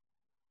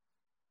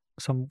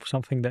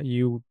 something that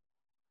you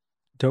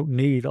don't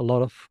need a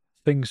lot of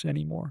things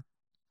anymore.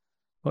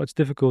 Well, it's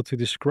difficult to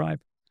describe,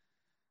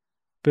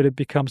 but it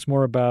becomes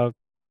more about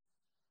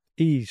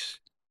ease,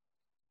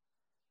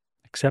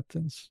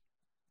 acceptance,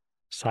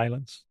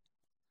 silence.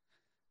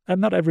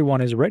 And not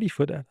everyone is ready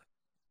for that.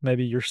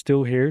 Maybe you're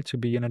still here to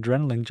be an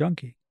adrenaline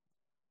junkie.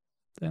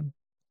 Then,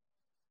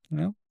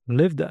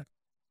 live that.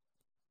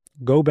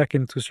 Go back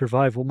into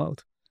survival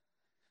mode.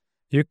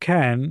 You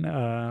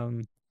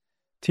can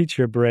teach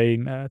your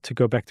brain to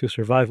go back to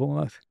survival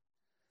mode.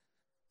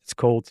 It's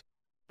called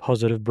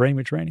positive brain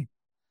retraining.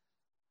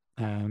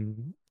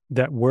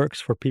 That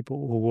works for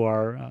people who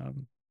are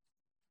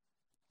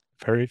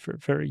very,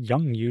 very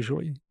young,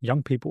 usually,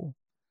 young people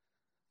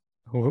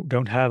who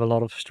don't have a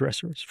lot of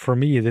stressors. For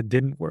me, it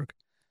didn't work.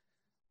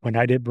 When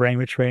I did brain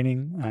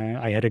retraining,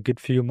 I had a good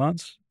few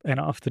months. And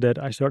after that,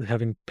 I started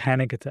having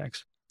panic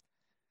attacks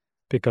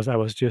because I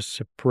was just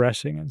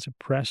suppressing and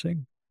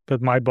suppressing.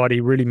 But my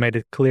body really made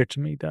it clear to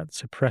me that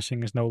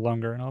suppressing is no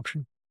longer an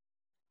option.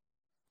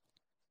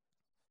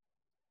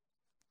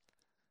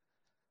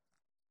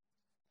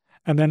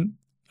 And then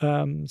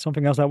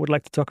something else I would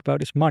like to talk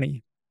about is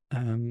money.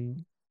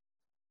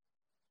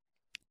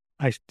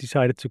 I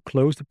decided to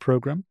close the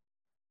program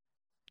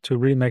to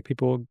really make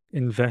people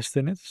invest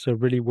in it. So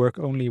really work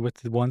only with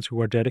the ones who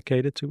are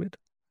dedicated to it.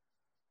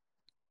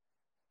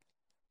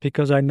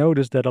 Because I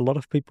noticed that a lot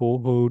of people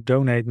who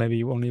donate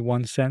maybe only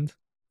 1 cent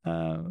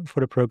for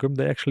the program,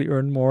 they actually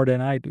earn more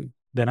than I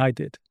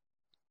did.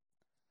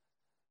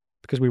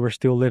 Because we were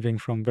still living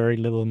from very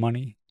little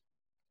money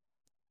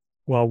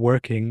while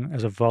working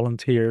as a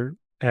volunteer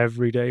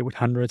every day with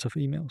hundreds of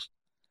emails.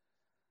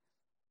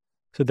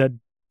 So that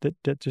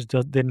just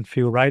didn't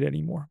feel right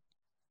anymore.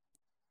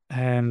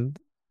 And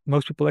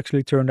most people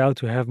actually turned out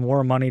to have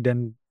more money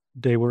than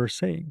they were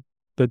saying,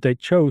 but they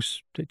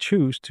choose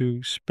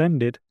to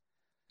spend it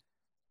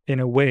in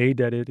a way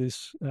that it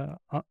is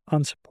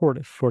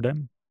unsupportive for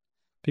them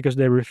because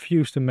they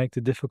refuse to make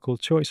the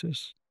difficult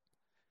choices.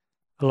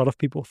 A lot of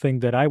people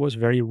think that I was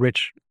very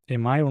rich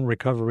in my own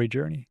recovery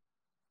journey.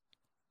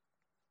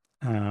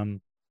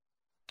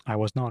 I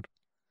was not.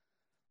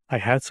 I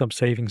had some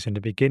savings in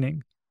the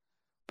beginning,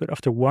 but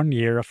after 1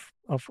 year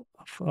of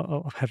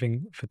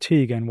having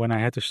fatigue and when I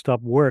had to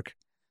stop work,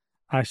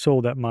 I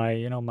saw that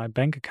my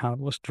bank account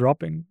was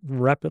dropping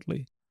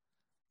rapidly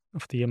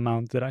of the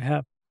amount that I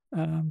have.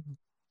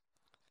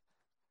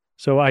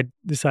 So I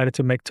decided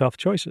to make tough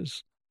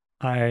choices.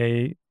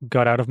 I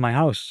got out of my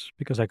house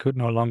because I could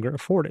no longer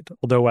afford it,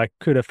 although I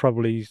could have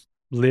probably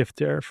lived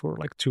there for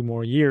like 2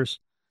 more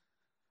years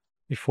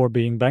before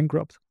being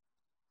bankrupt.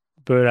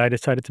 But I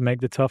decided to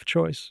make the tough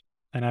choice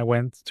and I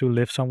went to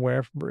live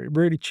somewhere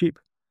really cheap.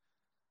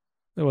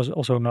 It was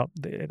also not,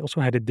 it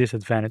also had its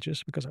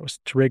disadvantages because I was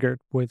triggered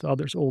with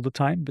others all the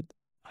time. But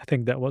I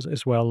think that was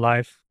as well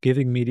life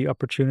giving me the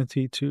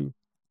opportunity to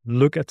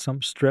look at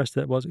some stress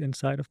that was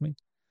inside of me.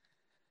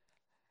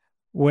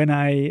 When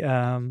I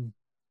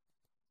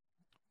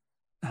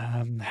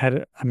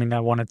I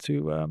wanted to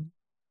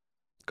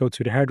go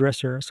to the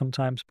hairdresser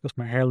sometimes because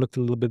my hair looked a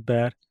little bit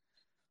bad.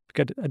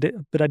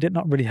 But I did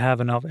not really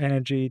have enough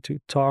energy to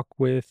talk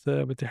with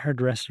the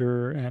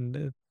hairdresser, and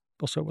it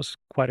also was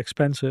quite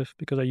expensive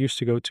because I used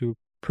to go to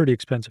pretty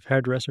expensive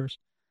hairdressers.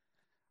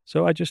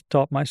 So I just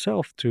taught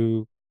myself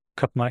to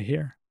cut my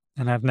hair,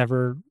 and I've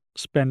never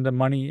spent the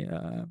money,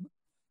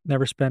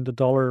 never spent a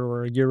dollar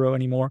or a euro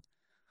anymore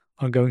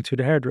on going to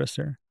the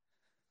hairdresser.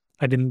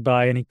 I didn't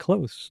buy any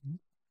clothes,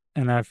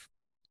 and I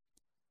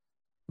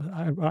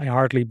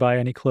hardly buy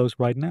any clothes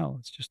right now.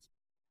 It's just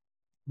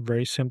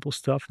very simple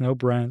stuff, no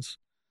brands.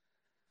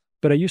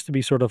 But I used to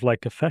be sort of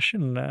like a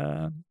fashion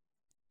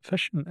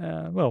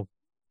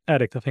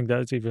addict. I think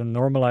that's even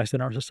normalized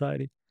in our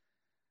society.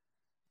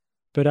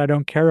 But I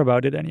don't care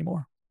about it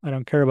anymore. I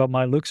don't care about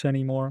my looks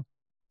anymore.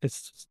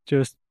 It's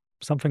just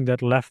something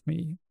that left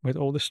me with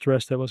all the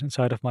stress that was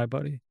inside of my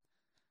body.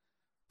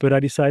 But I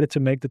decided to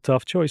make the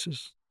tough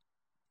choices.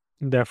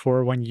 And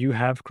therefore, when you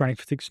have chronic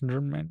fatigue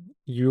syndrome and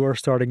you are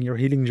starting your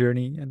healing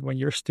journey, and when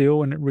you're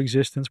still in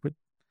resistance with,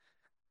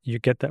 you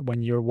get that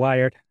when you're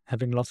wired,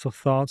 having lots of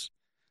thoughts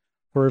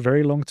for a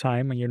very long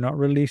time and you're not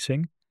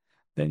releasing,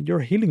 then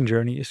your healing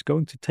journey is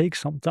going to take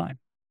some time.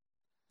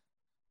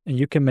 And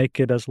you can make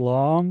it as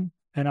long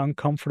and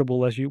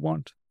uncomfortable as you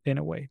want, in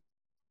a way,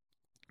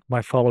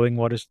 by following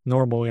what is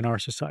normal in our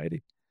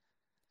society.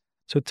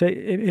 So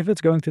if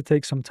it's going to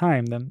take some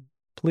time, then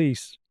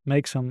please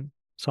make some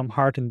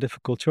hard and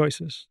difficult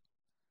choices.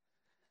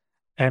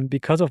 And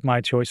because of my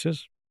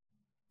choices,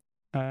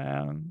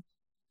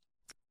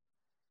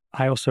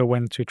 I also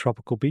went to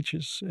tropical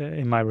beaches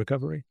in my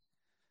recovery.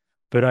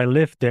 But I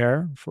lived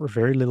there for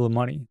very little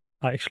money.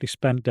 I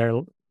spent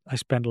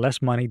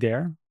less money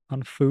there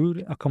on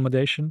food,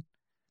 accommodation,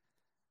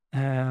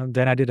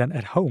 than I did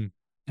at home.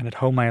 And at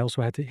home, I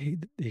also had the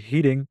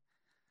heating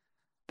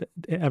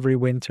every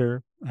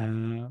winter,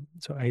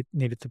 so I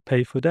needed to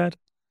pay for that.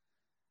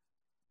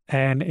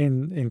 And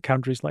in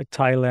countries like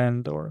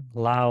Thailand or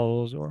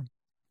Laos or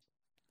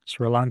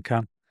Sri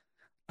Lanka,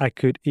 I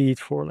could eat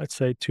for, let's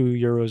say,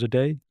 €2 a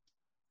day,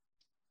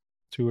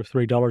 $2 or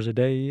 $3 a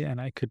day, and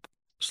I could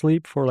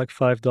sleep for like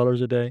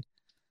 $5 a day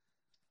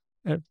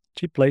at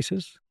cheap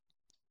places.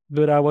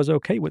 But I was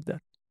okay with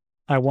that.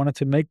 I wanted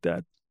to make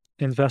that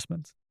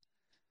investment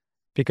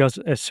because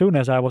as soon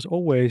as I was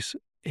always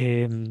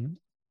in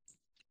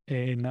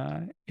in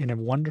a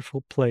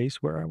wonderful place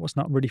where I was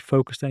not really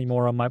focused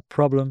anymore on my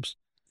problems,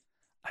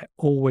 I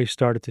always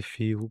started to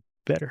feel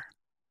better.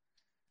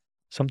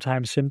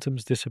 Sometimes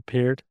symptoms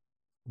disappeared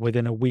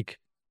within a week,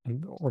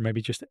 or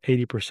maybe just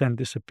 80%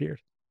 disappeared.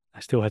 I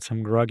still had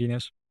some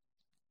grogginess.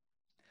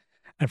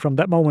 And from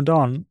that moment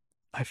on,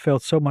 I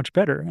felt so much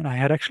better and I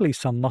had actually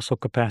some muscle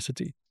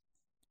capacity.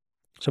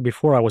 So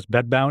before I was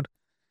bedbound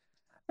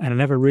and I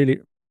never really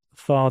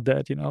thought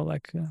that,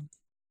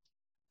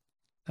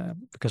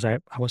 because I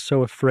was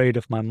so afraid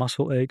of my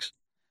muscle aches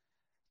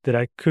that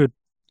I could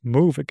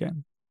move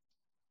again.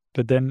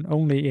 But then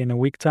only in a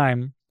week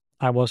time,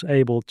 I was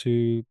able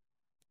to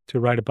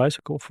ride a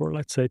bicycle for,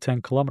 let's say,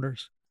 10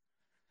 kilometers.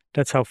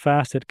 That's how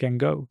fast it can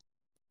go.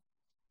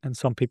 And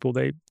some people,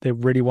 they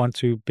really want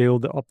to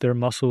build up their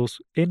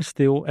muscles in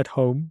still at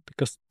home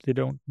because they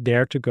don't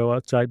dare to go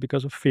outside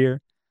because of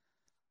fear.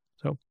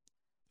 So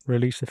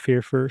release the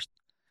fear first.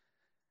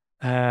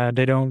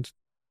 They don't,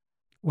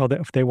 well,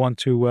 if they want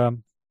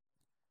to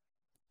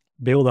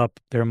build up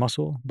their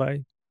muscle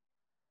by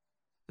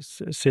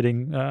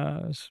sitting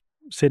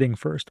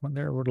first when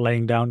they're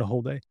laying down the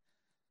whole day,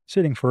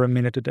 sitting for a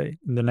minute a day,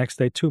 and the next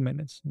day 2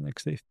 minutes, the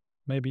next day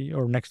maybe,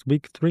 or next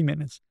week 3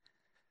 minutes.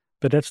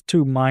 But that's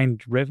too mind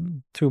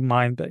driven, too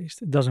mind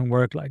based. It doesn't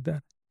work like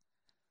that.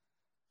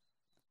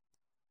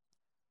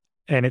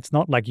 And it's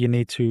not like you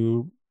need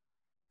to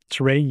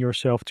train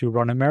yourself to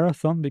run a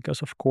marathon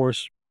because, of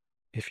course,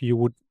 if you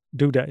would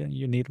do that,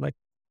 you need like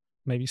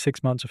maybe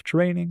 6 months of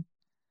training.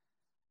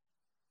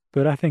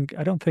 But I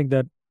don't think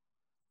that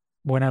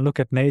when I look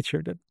at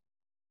nature, that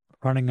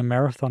running a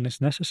marathon is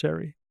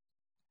necessary.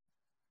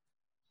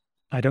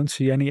 I don't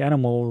see any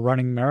animal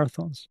running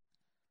marathons,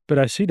 but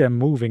I see them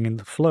moving in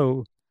the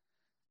flow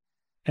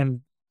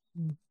and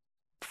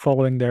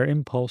following their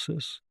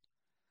impulses.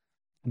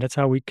 And that's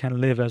how we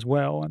can live as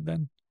well. And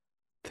then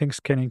things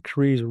can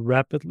increase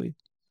rapidly,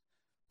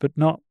 but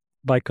not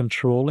by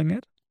controlling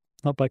it,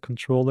 not by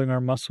controlling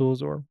our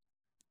muscles or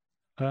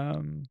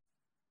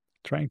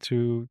trying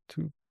to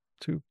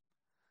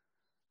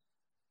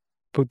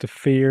put the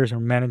fears or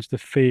manage the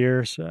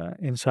fears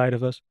inside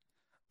of us.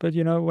 But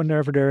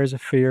whenever there is a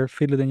fear,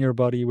 feel it in your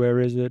body. Where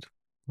is it?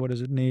 What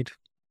does it need?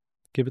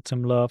 Give it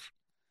some love.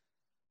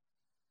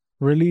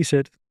 Release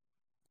it,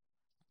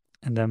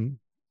 and then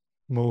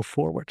move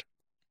forward.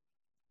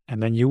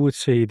 And then you would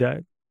see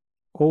that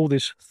all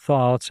these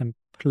thoughts and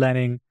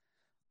planning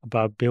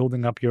about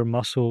building up your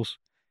muscles,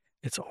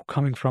 it's all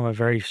coming from a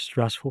very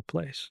stressful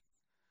place.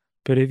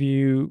 But if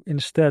you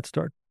instead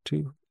start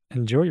to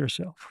enjoy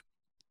yourself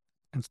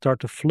and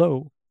start to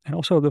flow, and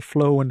also the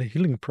flow and the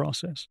healing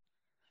process,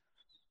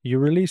 you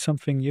release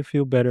something, you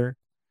feel better,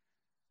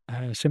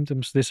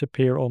 symptoms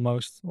disappear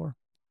almost, or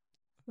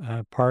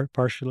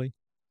partially.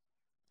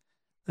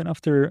 Then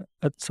after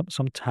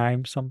some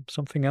time,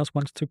 something else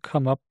wants to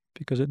come up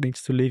because it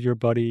needs to leave your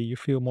body. You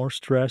feel more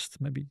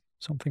stressed. Maybe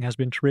something has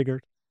been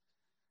triggered.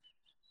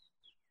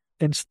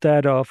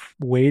 Instead of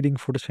waiting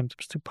for the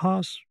symptoms to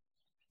pass,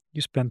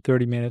 you spend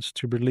 30 minutes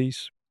to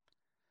release.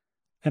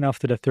 And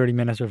after the 30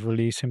 minutes of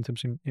release,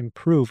 symptoms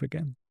improve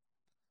again.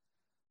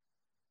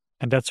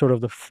 And that's sort of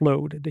the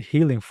flow, the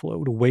healing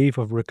flow, the wave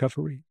of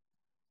recovery.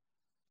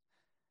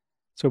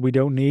 So we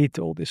don't need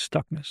all this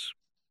stuckness.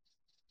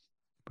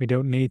 We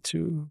don't need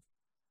to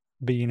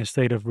be in a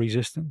state of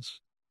resistance.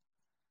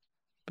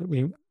 But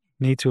we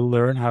need to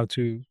learn how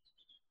to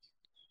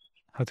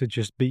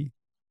just be.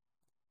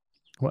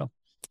 Well,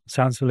 it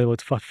sounds a little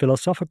bit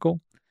philosophical,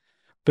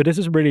 but this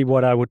is really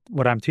what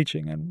I'm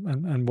teaching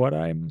and what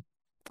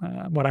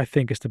I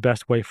think is the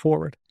best way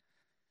forward.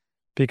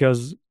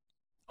 Because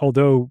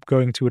although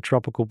going to a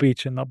tropical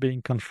beach and not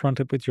being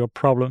confronted with your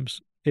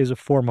problems is a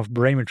form of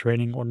brain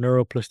retraining or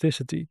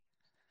neuroplasticity,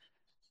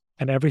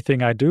 and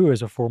everything I do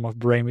is a form of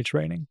brain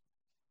retraining,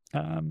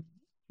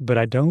 but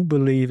I don't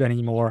believe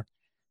anymore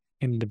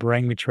in the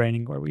brain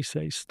retraining where we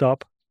say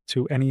stop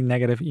to any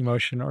negative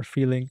emotion or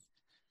feeling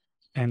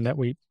and that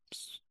we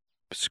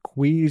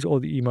squeeze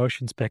all the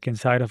emotions back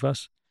inside of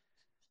us,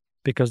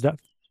 because that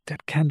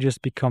can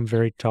just become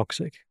very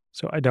toxic.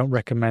 So I don't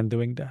recommend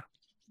doing that.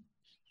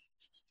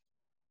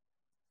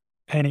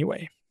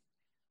 Anyway,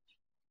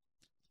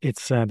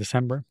 it's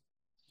December.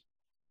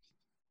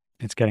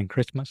 It's getting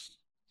Christmas,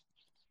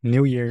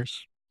 New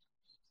Year's.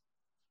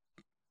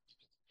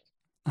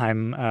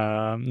 I'm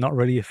not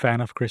really a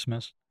fan of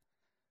Christmas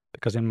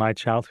because in my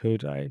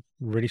childhood I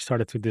really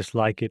started to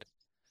dislike it,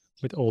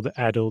 with all the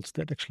adults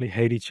that actually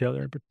hate each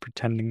other but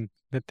pretending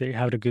that they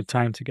have a good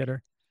time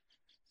together.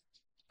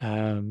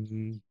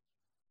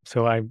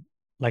 So I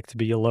like to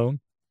be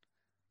alone.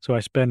 So I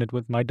spend it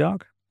with my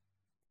dog,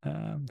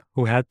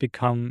 who had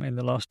become in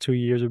the last 2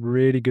 years a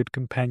really good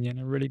companion,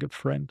 a really good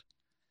friend.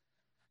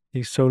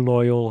 He's so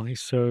loyal.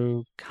 He's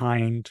so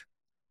kind.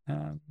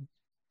 Um,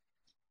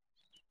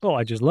 oh,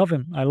 I just love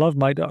him. I love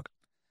my dog.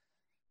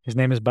 His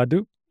name is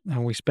Badu,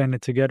 and we spend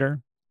it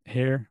together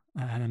here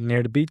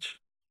near the beach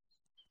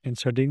in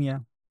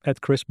Sardinia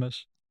at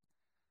Christmas.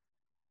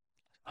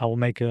 I will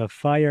make a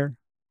fire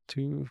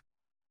to,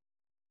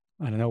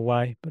 I don't know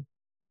why, but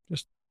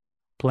just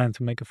plan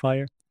to make a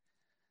fire.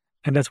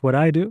 And that's what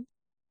I do.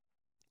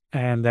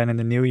 And then in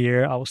the new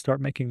year, I will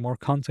start making more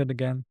content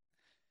again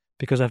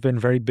because I've been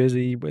very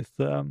busy with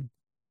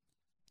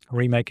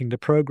remaking the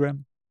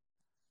program.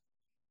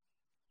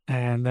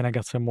 And then I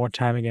got some more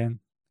time again,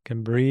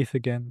 can breathe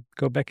again,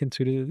 go back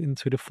into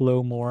the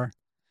flow more,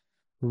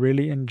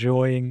 really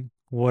enjoying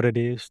what it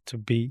is to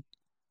be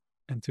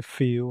and to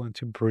feel and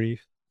to breathe.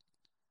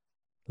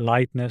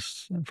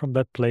 Lightness. And from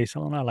that place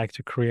on, I like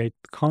to create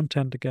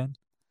content again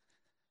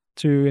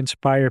to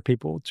inspire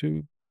people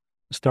to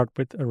start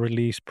with a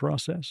release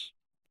process.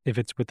 If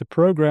it's with the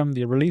program,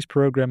 the release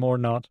program or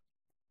not,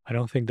 I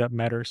don't think that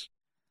matters.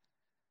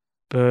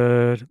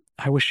 But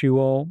I wish you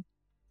all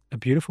a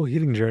beautiful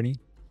healing journey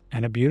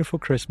and a beautiful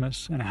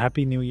Christmas and a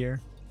happy new year.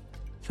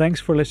 Thanks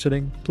for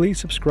listening. Please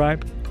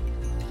subscribe,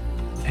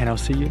 and I'll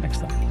see you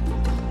next time.